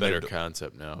would they be have something. a better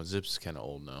concept now. Zips is kind of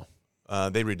old now.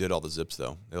 They redid all the Zips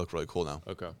though. They look really cool now.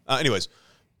 Okay. Anyways,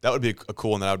 that would be a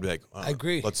cool one that I would be like. I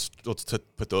agree. Let's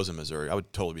put those in Missouri. I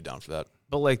would totally be down for that.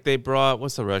 But like they brought,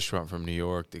 what's the restaurant from New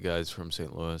York? The guys from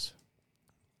St. Louis.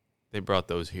 They brought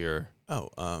those here. Oh,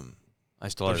 I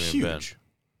still they're haven't even been. huge.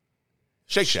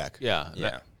 Shake Shack. Yeah,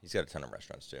 Yeah, he's got a ton of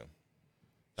restaurants too.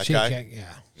 That Shake guy? Shack,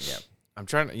 yeah. Yeah. I'm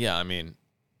trying to. Yeah, I mean,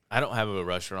 I don't have a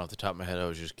restaurant off the top of my head. I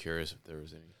was just curious if there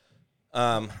was any.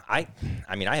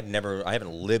 I mean, I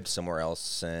haven't lived somewhere else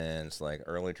since like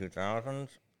early 2000s,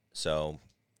 so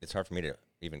it's hard for me to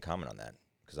even comment on that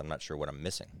because I'm not sure what I'm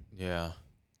missing. Yeah,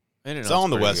 It's all on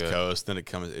the West Coast. Then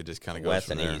it just kind of goes West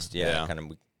from and there. East, yeah, kind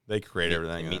of. They create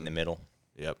everything. Meet in the middle.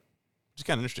 Yep. It's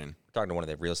kind of interesting. Talking to one of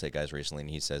the real estate guys recently, and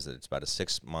he says that it's about a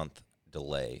 6-month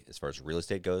delay as far as real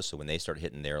estate goes. So when they start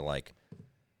hitting their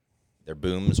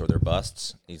booms or their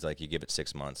busts, he's like, you give it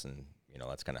 6 months, and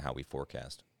that's kind of how we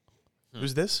forecast.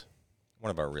 Who's this?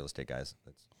 One of our real estate guys.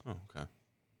 Oh, okay.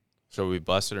 So we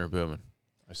busted or booming?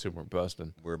 I assume we're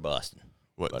busting. We're busting.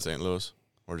 What, in St. Louis?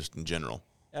 Or just in general?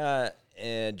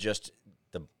 Just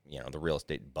the real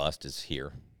estate bust is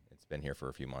here. It's been here for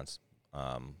a few months.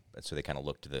 So they kind of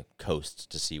look to the coasts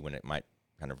to see when it might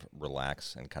kind of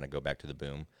relax and kind of go back to the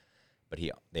boom. But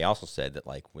they also said that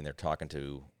when they're talking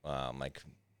to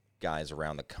guys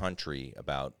around the country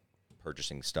about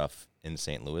purchasing stuff in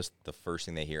St. Louis, the first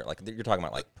thing they hear, you're talking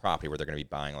about property where they're going to be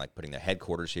buying, putting their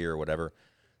headquarters here or whatever.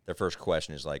 Their first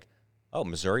question is oh,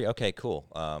 Missouri, okay, cool.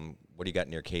 What do you got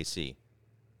near KC?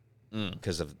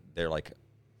 Because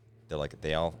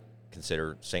they all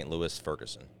consider St. Louis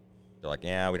Ferguson. They're like,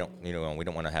 yeah, we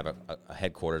don't want to have a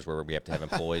headquarters where we have to have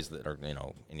employees that are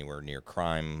anywhere near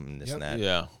crime and this and that.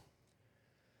 Yeah.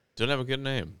 Don't have a good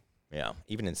name. Yeah.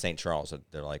 Even in St. Charles,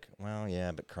 they're like, well,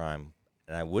 yeah, but crime.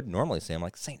 And I would normally say,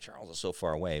 St. Charles is so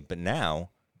far away. But now,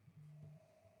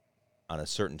 on a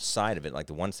certain side of it, like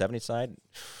the 170 side,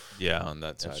 yeah, on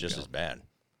that side, it's just as bad.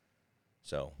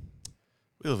 So,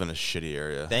 we live in a shitty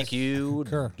area. Thank you,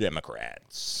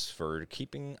 Democrats, for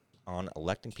keeping on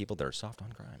electing people that are soft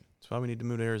on crime. That's why we need to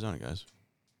move to Arizona, guys.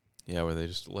 Yeah, where they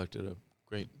just elected a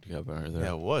great governor there.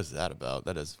 Yeah, what is that about?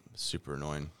 That is super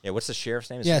annoying. Yeah, what's the sheriff's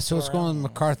name? Yeah, so what's going on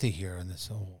with McCarthy here in this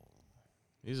whole...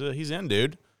 He's in,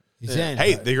 dude. He's in.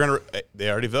 Hey,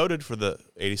 they already voted for the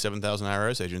 87,000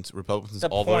 IRS agents. Republicans the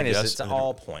all point voted is, yes. it's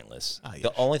all pointless. Ah, yeah,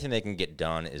 the only thing they can get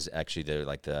done is actually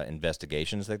the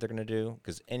investigations that they're going to do,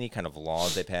 because any kind of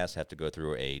laws they pass have to go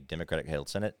through a Democratic-held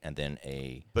Senate and then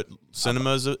a... But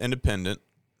Sinema's independent,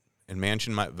 and Manchin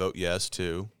might vote yes,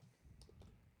 too.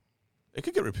 It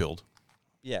could get repealed.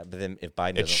 Yeah, but then if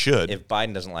Biden should. If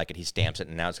Biden doesn't like it, he stamps it,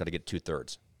 and now it's got to get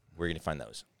 2/3. Where are you going to find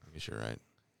those? I guess you're right.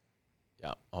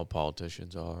 Yeah, all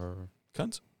politicians are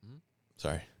cunts. Mm-hmm.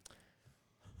 Sorry.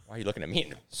 Why are you looking at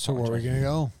me? So where are we going to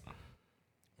go?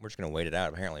 We're just going to wait it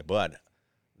out, apparently. But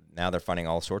now they're finding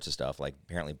all sorts of stuff. Like,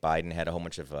 apparently Biden had a whole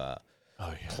bunch of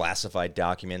classified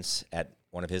documents at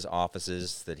one of his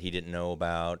offices that he didn't know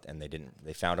about, and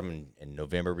they found them in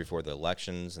November before the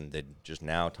elections, and they just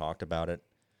now talked about it.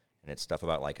 And it's stuff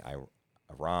about,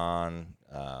 Iran,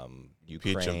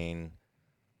 Ukraine.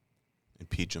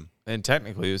 Impeach him. And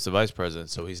technically, he was the vice president,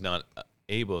 so he's not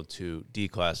able to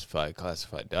declassify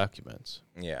classified documents.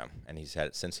 Yeah, and he's had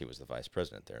it since he was the vice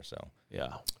president there, so.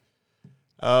 Yeah.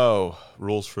 Oh,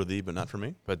 rules for thee, but not for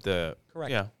me? But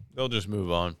correct. Yeah, they'll just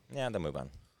move on. Yeah, they'll move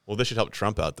on. Well, this should help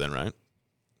Trump out then, right?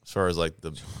 As far as I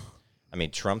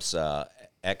mean, Trump's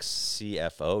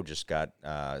ex-CFO just got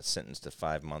sentenced to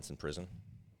 5 months in prison.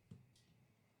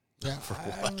 Yeah,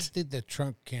 I don't think the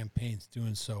Trump campaign's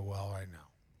doing so well right now.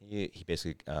 He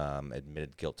basically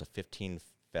admitted guilt to 15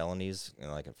 felonies,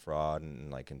 fraud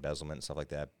and embezzlement and stuff like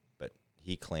that. But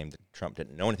he claimed that Trump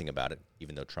didn't know anything about it,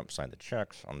 even though Trump signed the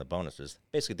checks on the bonuses.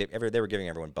 Basically, they were giving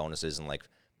everyone bonuses and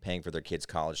paying for their kids'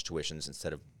 college tuitions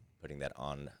instead of putting that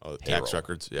on the payroll. tax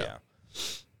records. Yeah.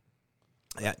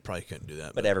 Yeah, probably couldn't do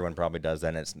that. But everyone probably does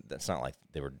that. And it's not like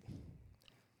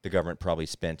the government probably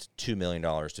spent $2 million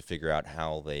to figure out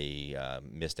how they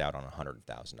missed out on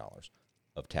 $100,000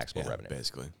 of taxable revenue.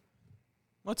 Basically.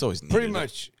 Well, it's always neat. Pretty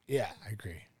much. Yeah, I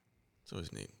agree. It's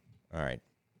always neat. All right.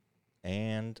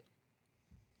 And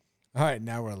All right,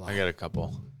 now we're live. I got a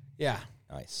couple. Yeah.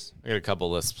 nice. I got a couple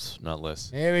lisps, not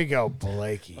lists. There we go,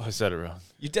 Blakey. Oh, I said it wrong.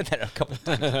 You did that a couple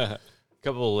times.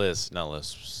 Couple of lists, not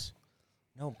lisps.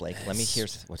 No, Blake, let me hear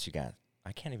what you got.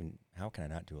 I can't even, how can I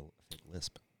not do a fake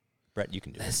lisp? Brett, you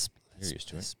can do it. You're used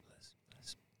to it.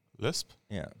 Lisp?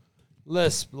 Yeah.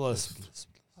 Lisp.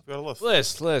 I've got a lisp.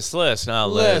 List, not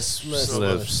Lisp,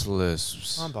 lisps.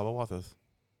 Lisps. I'm Baba Waters.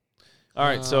 All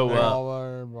right, so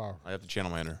I have to channel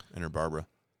my inner Barbara.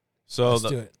 so Let's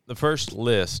do it. the first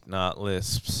list, not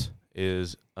lisps,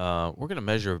 is we're going to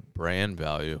measure brand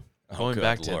value. Going good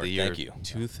back to Lord, the year thank you.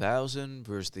 2000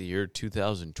 versus the year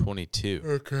 2022.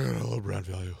 Okay, I love brand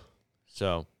value.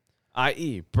 So,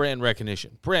 i.e., brand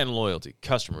recognition, brand loyalty,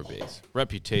 customer base,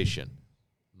 reputation,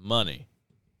 money.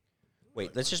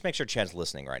 Wait, let's just make sure Chad's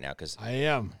listening right now, because, I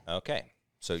am. okay.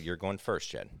 So you're going first,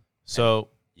 Chad. So,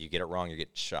 You get it wrong, you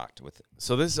get shocked with it.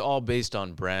 so this is all based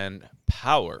on brand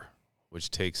power, which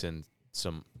takes in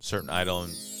some certain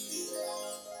items.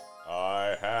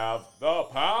 I have the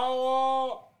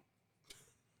power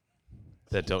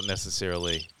that don't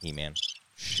necessarily He-Man.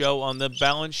 show on the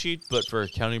balance sheet, but for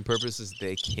accounting purposes,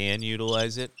 they can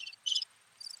utilize it.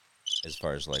 As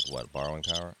far as like what borrowing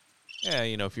power? Yeah,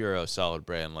 if you're a solid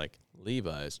brand like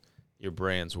Levi's, your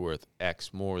brand's worth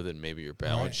X more than maybe your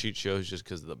balance Right. sheet shows just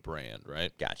because of the brand,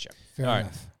 right? Gotcha. Fair All right.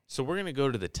 enough. So we're gonna go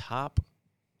to the top.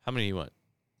 How many do you want?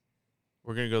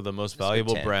 We're gonna go to the most go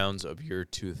valuable 10. Browns of year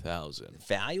 2000.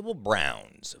 Valuable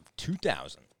Browns of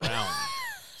 2000. Browns.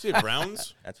 See it,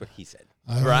 Browns? That's what he said.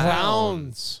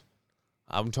 Browns.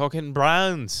 I'm talking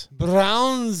Browns,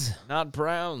 Browns. not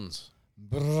Browns.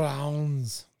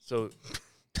 Browns. So,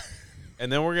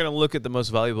 and then we're gonna look at the most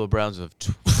valuable Browns of.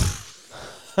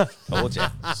 Told you.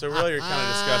 So really, you're kind of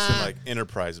discussing like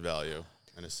enterprise value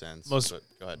in a sense. Most- But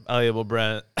go ahead. Valuable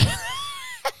brand.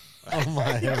 Oh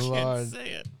my lord. Say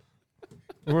it.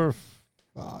 We're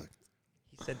fucked.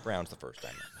 He said Browns the first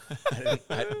time.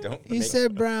 I don't. He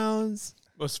said Browns.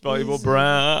 Most valuable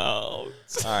Browns.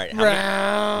 All right. How many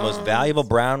Browns. most valuable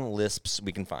Brown lisps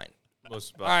we can find?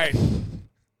 Most All right.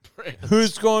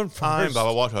 Who's going first? I'm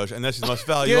Baba Wathush, and this is the most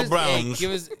valuable Browns.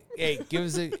 Give us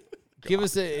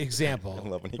an example. I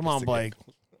love when he Come gives on, the Blake.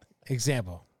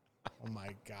 Example. Oh my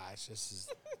gosh, this is.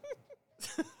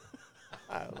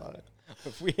 I love it.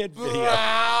 If we had video,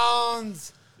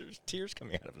 Browns. there's tears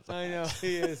coming out of his I eyes. know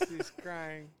he is. He's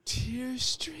crying. tears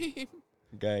stream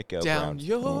Okay, go down Browns.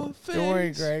 your face. Don't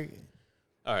worry, Greg.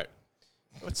 All right.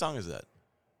 What song is that?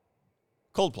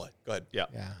 Coldplay. Go ahead. Yeah.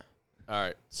 Yeah. All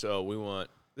right. So we want.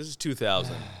 This is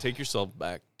 2000. Take yourself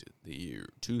back to the year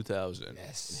 2000.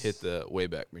 Yes. And hit the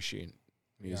Wayback Machine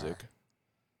music.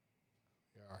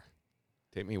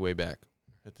 Take me way back.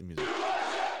 Hit the music.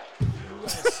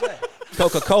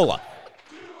 Coca-Cola.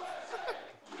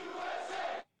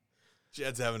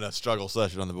 Jed's having a struggle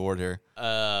session on the board here.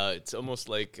 It's almost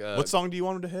like What song do you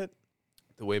want him to hit?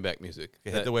 the Wayback music.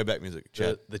 Okay, hit the way back music.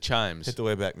 Jed. the chimes. Hit the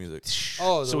way back music.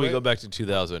 Oh, so we go back to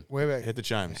 2000. Way back. Hit the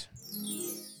chimes.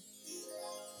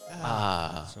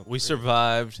 We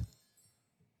survived.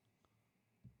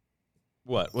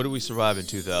 What? What did we survive in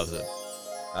 2000?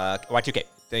 Y2K.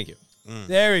 Thank you.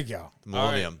 There we go. The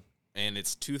Millennium. And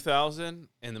it's 2000,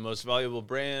 and the most valuable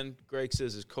brand, Greg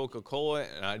says, is Coca-Cola,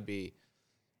 and I'd be...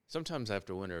 Sometimes I have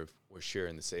to wonder if we're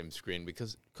sharing the same screen,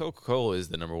 because Coca-Cola is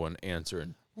the number one answer.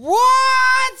 And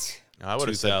What? I would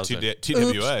have said 2000.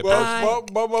 TWA.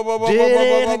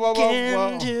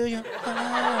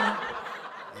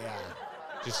 Yeah.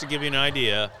 just to give you an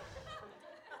idea,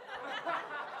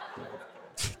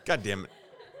 God damn it.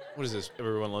 what is this?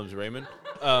 Everyone Loves Raymond?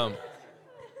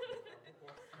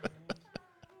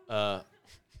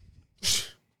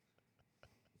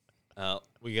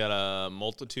 We got a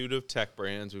multitude of tech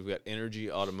brands. We've got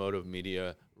energy, automotive,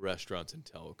 media, restaurants, and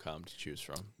telecom to choose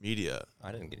from. Media.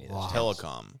 I didn't get any of Wow. those.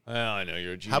 Telecom. Well, I know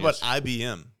you're a genius. How about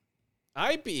IBM?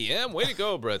 IBM? Way to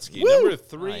go, Bretsky. Number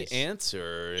 3 Nice.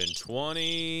 answer in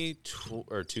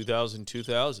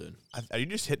 2000. Are you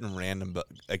just hitting random?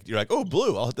 Like you're like, oh,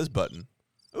 blue. I'll hit this button.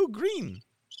 Oh, green.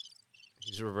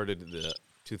 He's reverted to the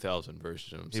 2000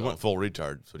 version of himself. He went full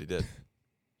retard. That's what he did.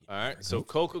 All right, so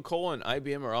Coca-Cola and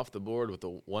IBM are off the board with the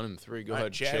 1 and 3. Go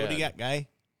ahead, Chad. What do you got, guy?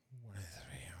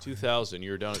 2000,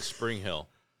 you were down at Spring Hill,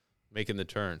 making the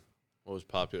turn. What was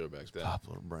popular back then?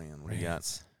 Popular brand. What do you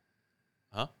got?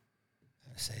 Huh?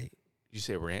 I say, Did you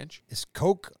say ranch? is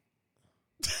Coke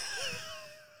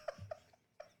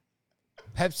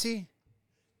Pepsi?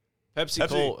 Pepsi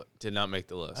Cola did not make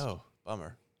the list. Oh,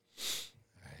 bummer.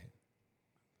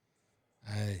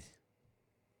 I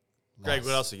Greg,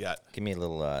 what else you got? Give me a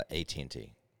little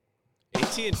AT&T.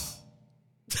 AT&T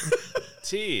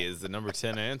is the number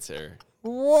 10 answer.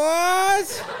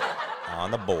 What? On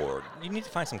the board. You need to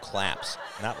find some claps,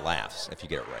 not laughs, if you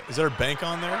get it right. Is there a bank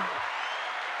on there?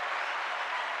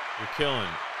 You're killing.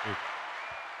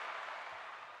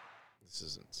 This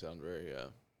doesn't sound very.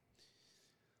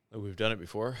 Like we've done it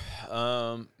before.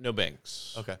 No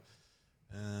banks. Okay.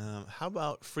 How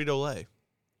about Frito-Lay?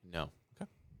 No. I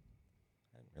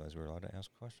didn't realize we were allowed to ask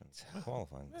questions.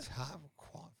 Qualifying. Top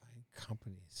qualifying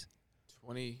companies.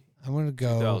 20, I'm gonna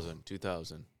go.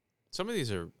 2000. Some of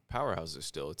these are powerhouses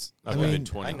still. It's I only mean, been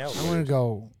 20. I know. I'm gonna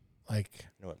go like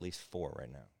I know at least 4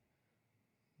 right now.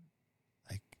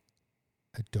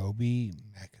 Adobe,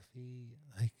 McAfee,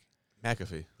 like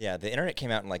McAfee. Yeah, the internet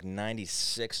came out in like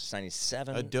 96,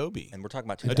 97. Adobe. And we're talking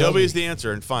about Adobe. 2000. Adobe is the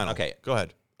answer and final. Okay. Go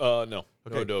ahead. No.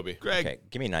 Okay. No Adobe. Greg. Okay,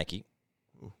 give me Nike.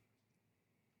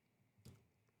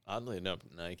 Oddly enough,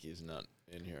 Nike is not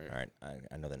in here. All right,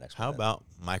 I know the next How one. about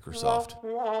Microsoft?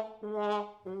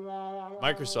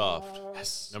 Microsoft.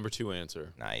 Yes. Number 2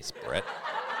 answer. Nice, Brett.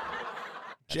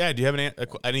 Chad, do you have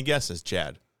any guesses,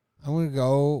 Chad? I'm gonna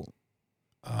go.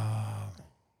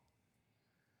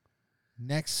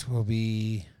 Next will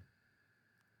be.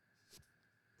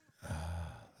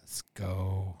 Let's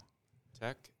go.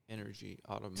 Tech, energy,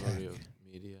 automotive,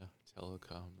 media,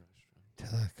 telecom, restaurant.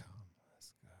 Telecom.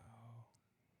 Let's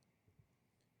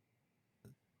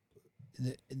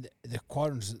go. In the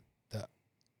quadrants, the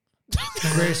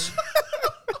greatest,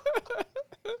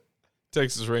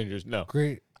 Texas Rangers, no.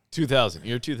 great. 2000,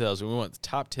 year 2000. We want the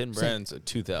top 10 brands of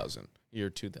 2000, year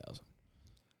 2000.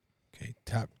 Okay,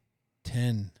 top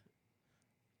 10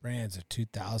 brands of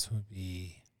 2000 would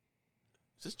be.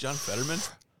 Is this John Fetterman?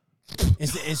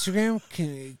 Is the Instagram?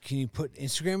 Can you put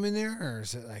Instagram in there, or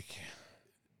is it like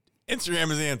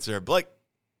Instagram is the answer. Blake,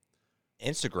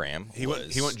 Instagram. he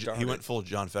went full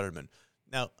John Fetterman.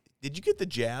 Now, did you get the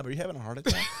jab? Are you having a heart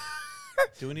attack?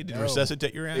 Do we need to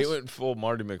resuscitate your ass? He went full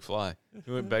Marty McFly.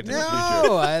 He went back to the future.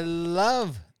 no? I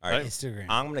love All right. Instagram.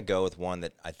 I'm going to go with one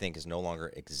that I think is no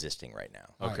longer existing right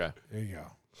now. All Okay. right, there you go.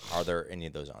 Are there any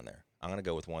of those on there? I'm going to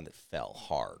go with one that fell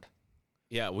hard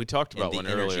Yeah, we talked about in one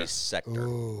the energy earlier. sector.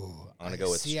 Ooh, I'm going to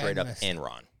go with straight up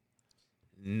Enron.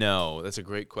 No, that's a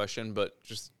great question, but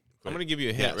just I'm going to give you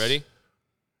a hint. Yes. Ready?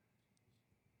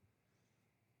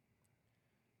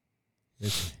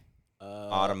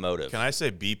 Automotive. Can I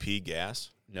say BP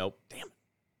gas? Nope.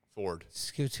 Ford.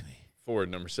 Just give it to me. Ford,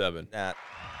 number 7. That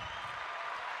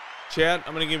Chad,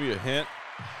 I'm going to give you a hint.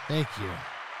 Thank you.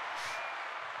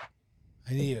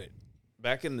 I knew it.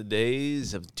 Back in the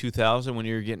days of 2000 when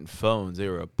you were getting phones, they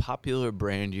were a popular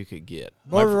brand you could get.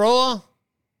 Motorola,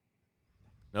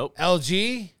 Nope.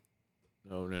 LG,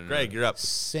 No. Greg, you're up.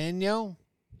 Sanyo.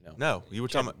 No, you were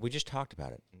talking about. we just talked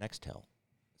about it. Nextel.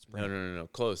 No.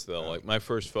 Close, though. Like, my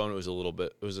first phone, it was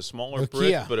a smaller Nokia.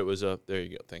 brick, but it was a, there you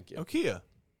go. Thank you. Nokia.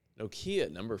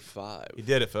 Nokia, number 5. You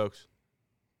did it, folks.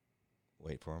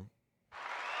 Wait for him.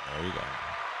 There you go.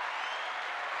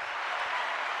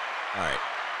 All right.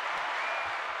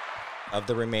 Of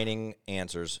the remaining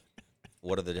answers,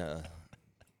 what are the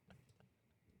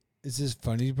Is this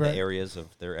funny, Brett? areas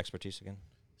of their expertise again?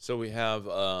 So we have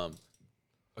a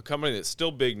company that's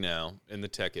still big now in the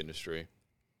tech industry.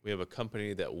 We have a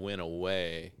company that went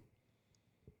away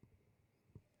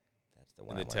That's the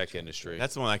one in I the wanna tech check. industry.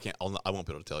 That's the one I won't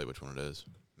be able to tell you which one it is.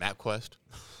 MapQuest.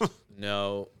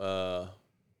 No. No.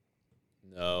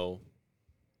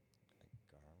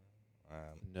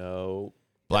 No.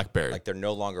 BlackBerry. Like they're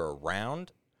no longer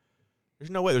around,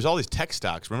 There's no way. There's all these tech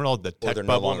stocks. Remember all the or tech they're no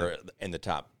bubble? longer in the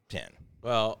top 10.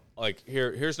 Well, like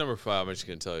here's number 5. I'm just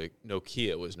going to tell you.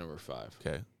 Nokia was number 5.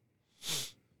 Okay.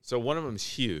 So one of them's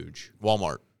huge.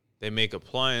 Walmart. They make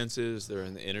appliances. They're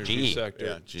in the energy GE. sector.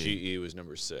 Yeah, GE. GE was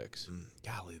number 6.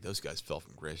 Golly, those guys fell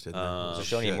from grace, didn't Is they? there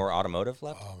still any shit. more automotive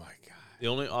left? Oh my god. The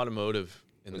only automotive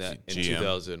in Was that it in GM?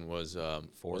 2000 was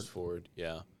Ford.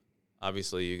 Yeah.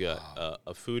 Obviously, you got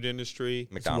a food industry,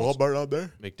 McDonald's. Walmart out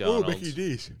there? McDonald's. Oh, Mickey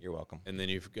D's. You're welcome. And then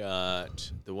you've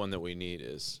got the one that we need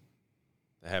is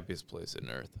the happiest place on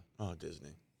earth, Oh,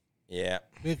 Disney. Yeah.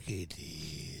 Mickey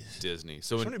D's. Disney.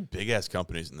 So So many big ass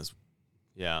companies in this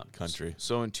yeah, country.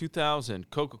 So in 2000,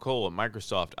 Coca-Cola,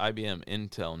 Microsoft, IBM,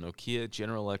 Intel, Nokia,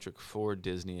 General Electric, Ford,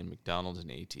 Disney, and McDonald's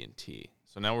and AT&T.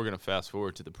 So now we're going to fast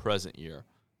forward to the present year,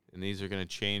 and these are going to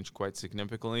change quite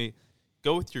significantly.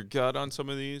 Go with your gut on some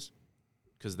of these,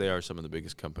 because they are some of the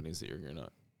biggest companies that you're going to.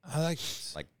 I like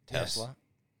this. Like Yes.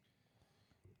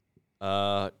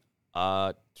 Tesla.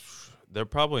 They're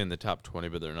probably in the top 20,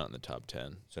 but they're not in the top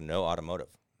 10. So no automotive.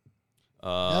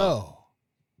 No.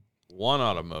 One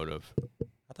automotive,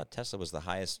 I thought Tesla was the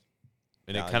highest.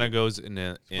 and it value. kind of goes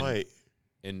Wait.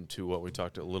 into what we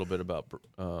talked a little bit about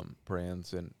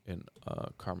brands and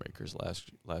car makers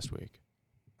last week.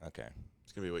 Okay.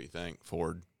 It's going to be what you think.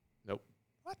 Ford. Nope.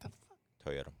 What the fuck?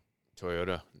 Toyota.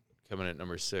 Toyota coming at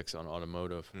number 6 on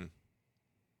automotive. How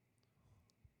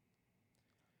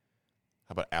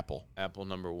about Apple? Apple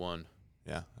number 1.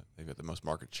 Yeah. They've got the most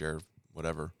market share,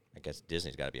 whatever. I guess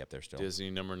Disney's got to be up there still.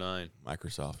 Disney number 9.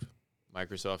 Microsoft.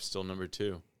 Microsoft still number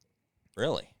 2.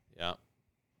 Really? Yeah.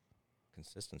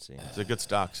 Consistency. It's a good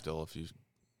stock still. If you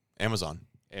Amazon.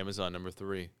 Amazon number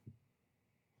 3.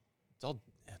 It's all.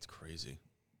 That's crazy.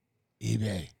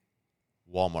 eBay.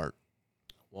 Walmart.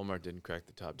 Walmart didn't crack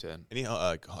the top 10. Any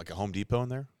like a Home Depot in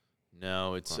there?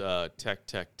 No, it's tech,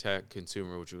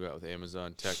 consumer, which we got with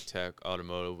Amazon, tech,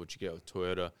 automotive, which you get with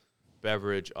Toyota,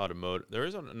 beverage, automotive. There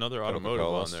is another automotive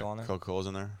Coca-Cola on still there. on there? Coca-Cola's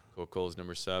in there. Coca-Cola's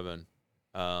number 7.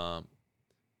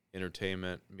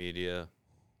 Entertainment, media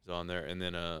is on there. And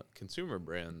then a consumer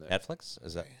brand that Netflix?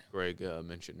 Is that? Greg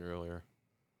mentioned earlier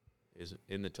is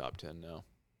in the top 10 now.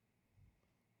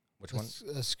 Which one?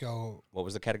 Let's go. What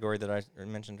was the category that I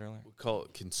mentioned earlier? We call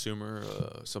it consumer,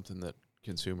 something that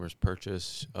consumers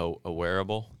purchase, a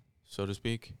wearable, so to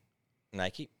speak.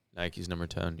 Nike? Nike's number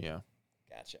 10, yeah.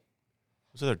 Gotcha.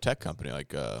 What's the other tech company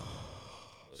like?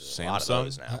 There's a lot of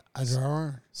those now. Under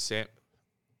Armour.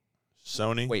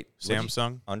 Sony. Wait,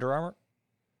 Samsung. Under Armour?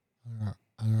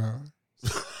 Under Armour.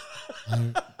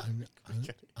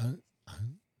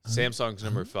 Samsung's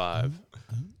number 5.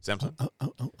 Samsung.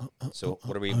 So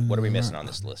what are we missing on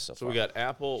this list so So far? we got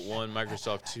Apple 1,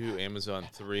 Microsoft 2, Amazon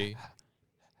 3,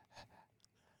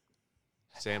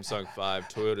 Samsung 5,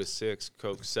 Toyota 6,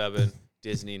 Coke 7,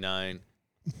 Disney 9,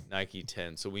 Nike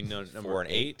 10. So we know number 4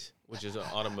 and 8, which is an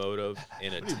automotive,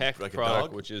 and a tech like a product,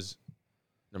 dog? which is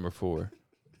number 4.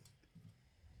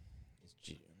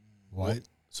 What?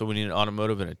 So we need an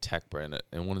automotive and a tech brand.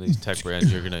 And one of these tech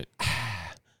brands, you're going to...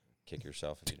 Kick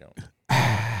yourself if you don't.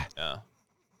 Yeah.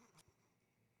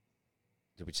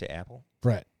 Did we say Apple?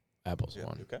 Brett. Apple's Yeah,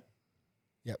 1. okay.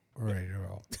 Yep. We're ready to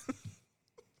roll.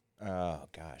 Oh,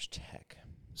 gosh, tech.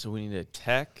 So we need a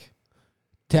tech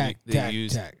Tech. they Tech.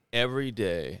 use Tech. every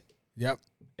day. Yep.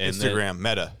 And then- Instagram.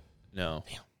 Meta. no.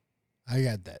 I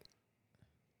got that.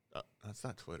 That's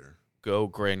not Twitter. Go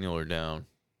granular down.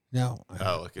 No.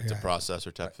 Oh, like it's a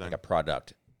processor type thing. Like a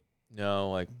product.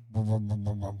 No,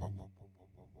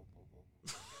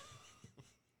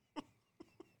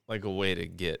 like a way to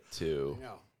get to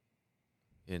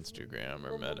Instagram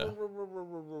or Meta.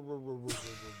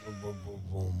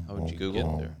 How would you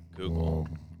Google? get there? Google.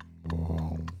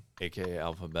 AKA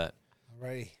Alphabet.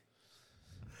 Ready.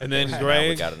 And then Now we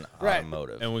Greg. got an Right.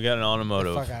 automotive And we got an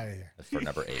automotive. Fuck out of here. for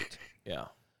number 8. Yeah.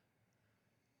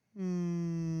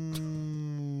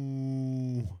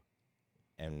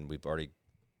 And we've already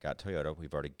got Toyota.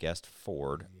 We've already guessed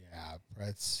Ford. Yeah,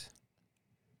 Brett's.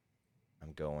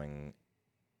 I'm going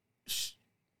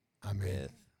I'm in.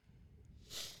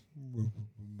 with...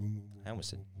 I almost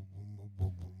said...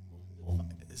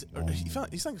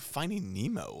 He's like Finding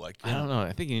Nemo. Like I don't know.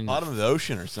 I think you need bottom of the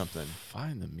ocean or something. to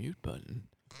find the mute button.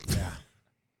 Yeah.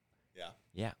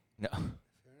 Yeah. No. Fair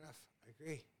enough. I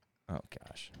agree. Oh,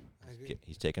 gosh. I agree.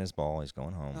 He's taking his ball. He's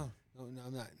going home. No,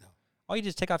 I'm not. No. Oh, you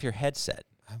just take off your headset.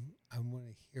 I want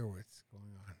to hear what's going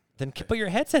on. Then put your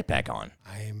headset back on.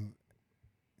 I am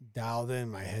dialed in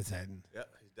my headset. Yeah,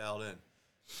 he's dialed in.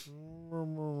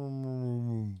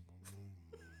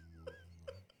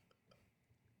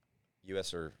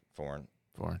 U.S. or foreign?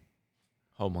 Foreign.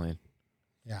 Homeland.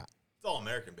 Yeah. It's all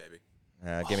American, baby.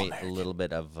 Give me a little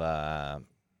bit of... gosh.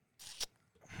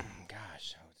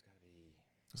 Oh, it's got to be...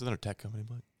 Is that another tech company,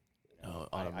 Blake? No,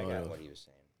 I got automotive. what he was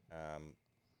saying. I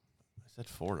said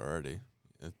Ford already.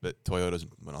 But Toyota's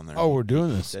went on there. Oh, we're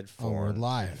doing He this. said Oh, we're foreign and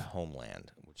live.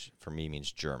 homeland, which for me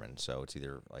means German. So it's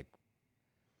either like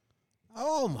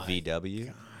Oh my. VW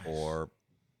gosh. or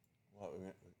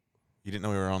You didn't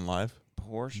know we were on live?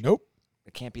 Porsche. Nope.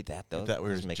 It can't be that though. I thought we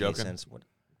were Doesn't just make any joking. sense. What?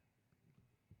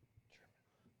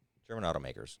 German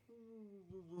automakers.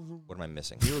 What am I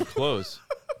missing? You were close.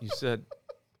 You said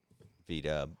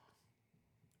VW,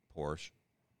 Porsche.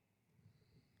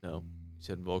 no. You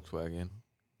said Volkswagen.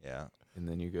 Yeah. And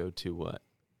then you go to what?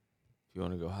 If you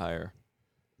want to go higher.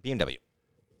 BMW.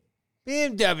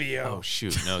 BMW. Oh,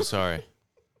 shoot. No, sorry.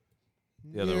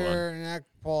 The other one. You're not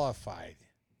qualified.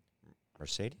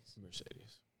 Mercedes.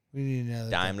 Mercedes. We need another.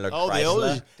 Daimler Oh, the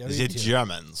Chrysler. old the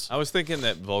Germans. I was thinking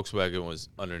that Volkswagen was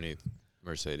underneath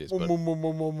Mercedes, but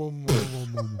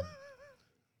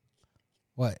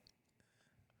What?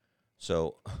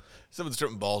 So Someone's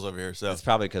tripping balls over here. So it's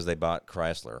probably because they bought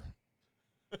Chrysler,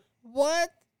 What?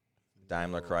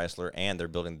 Daimler Chrysler, and they're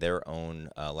building their own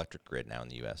electric grid now in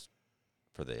the U.S.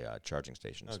 for the charging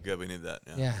stations. oh, good. We need that.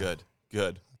 Yeah. Yeah. Good.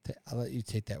 Good. I'll let you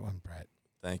take that one, Brett.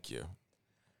 Thank you.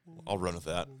 I'll run with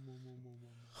that.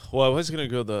 well, I was gonna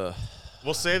go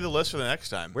We'll save the list for the next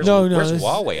time. Where's, No, where's this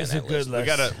Huawei is on a that good list? We list.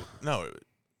 gotta no.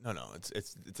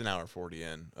 It's an hour 40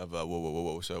 in of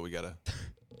whoa. So we gotta.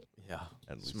 yeah.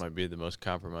 At This least. might be the most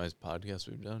compromised podcast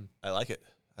we've done. I like it.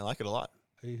 I like it a lot.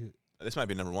 This might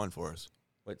be number 1 for us.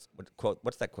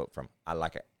 What's that quote from? I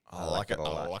like it. I like it a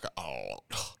lot. I like it. Oh.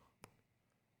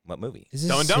 What movie? Is this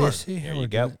Dumb and Dumber. seriously how There we're you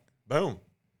go. doing it? Boom.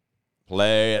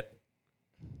 Play it.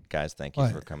 Guys, thank you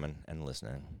What? for coming and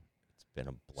listening. It's been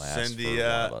a blast Send for one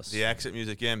of us. the exit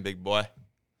music in, big boy.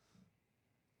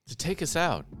 To take us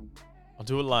out, I'll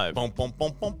do it live. Boom, boom,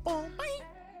 boom, boom, boom.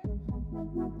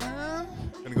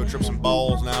 Gonna go trip some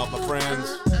balls now, my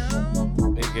friends.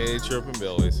 AKA Chirping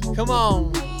Billies. Come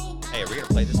on. Hey, are we going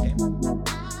to play this game?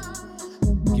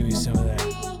 Give me some of that.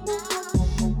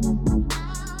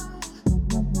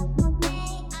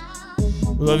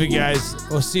 We love you guys.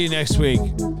 We'll see you next week.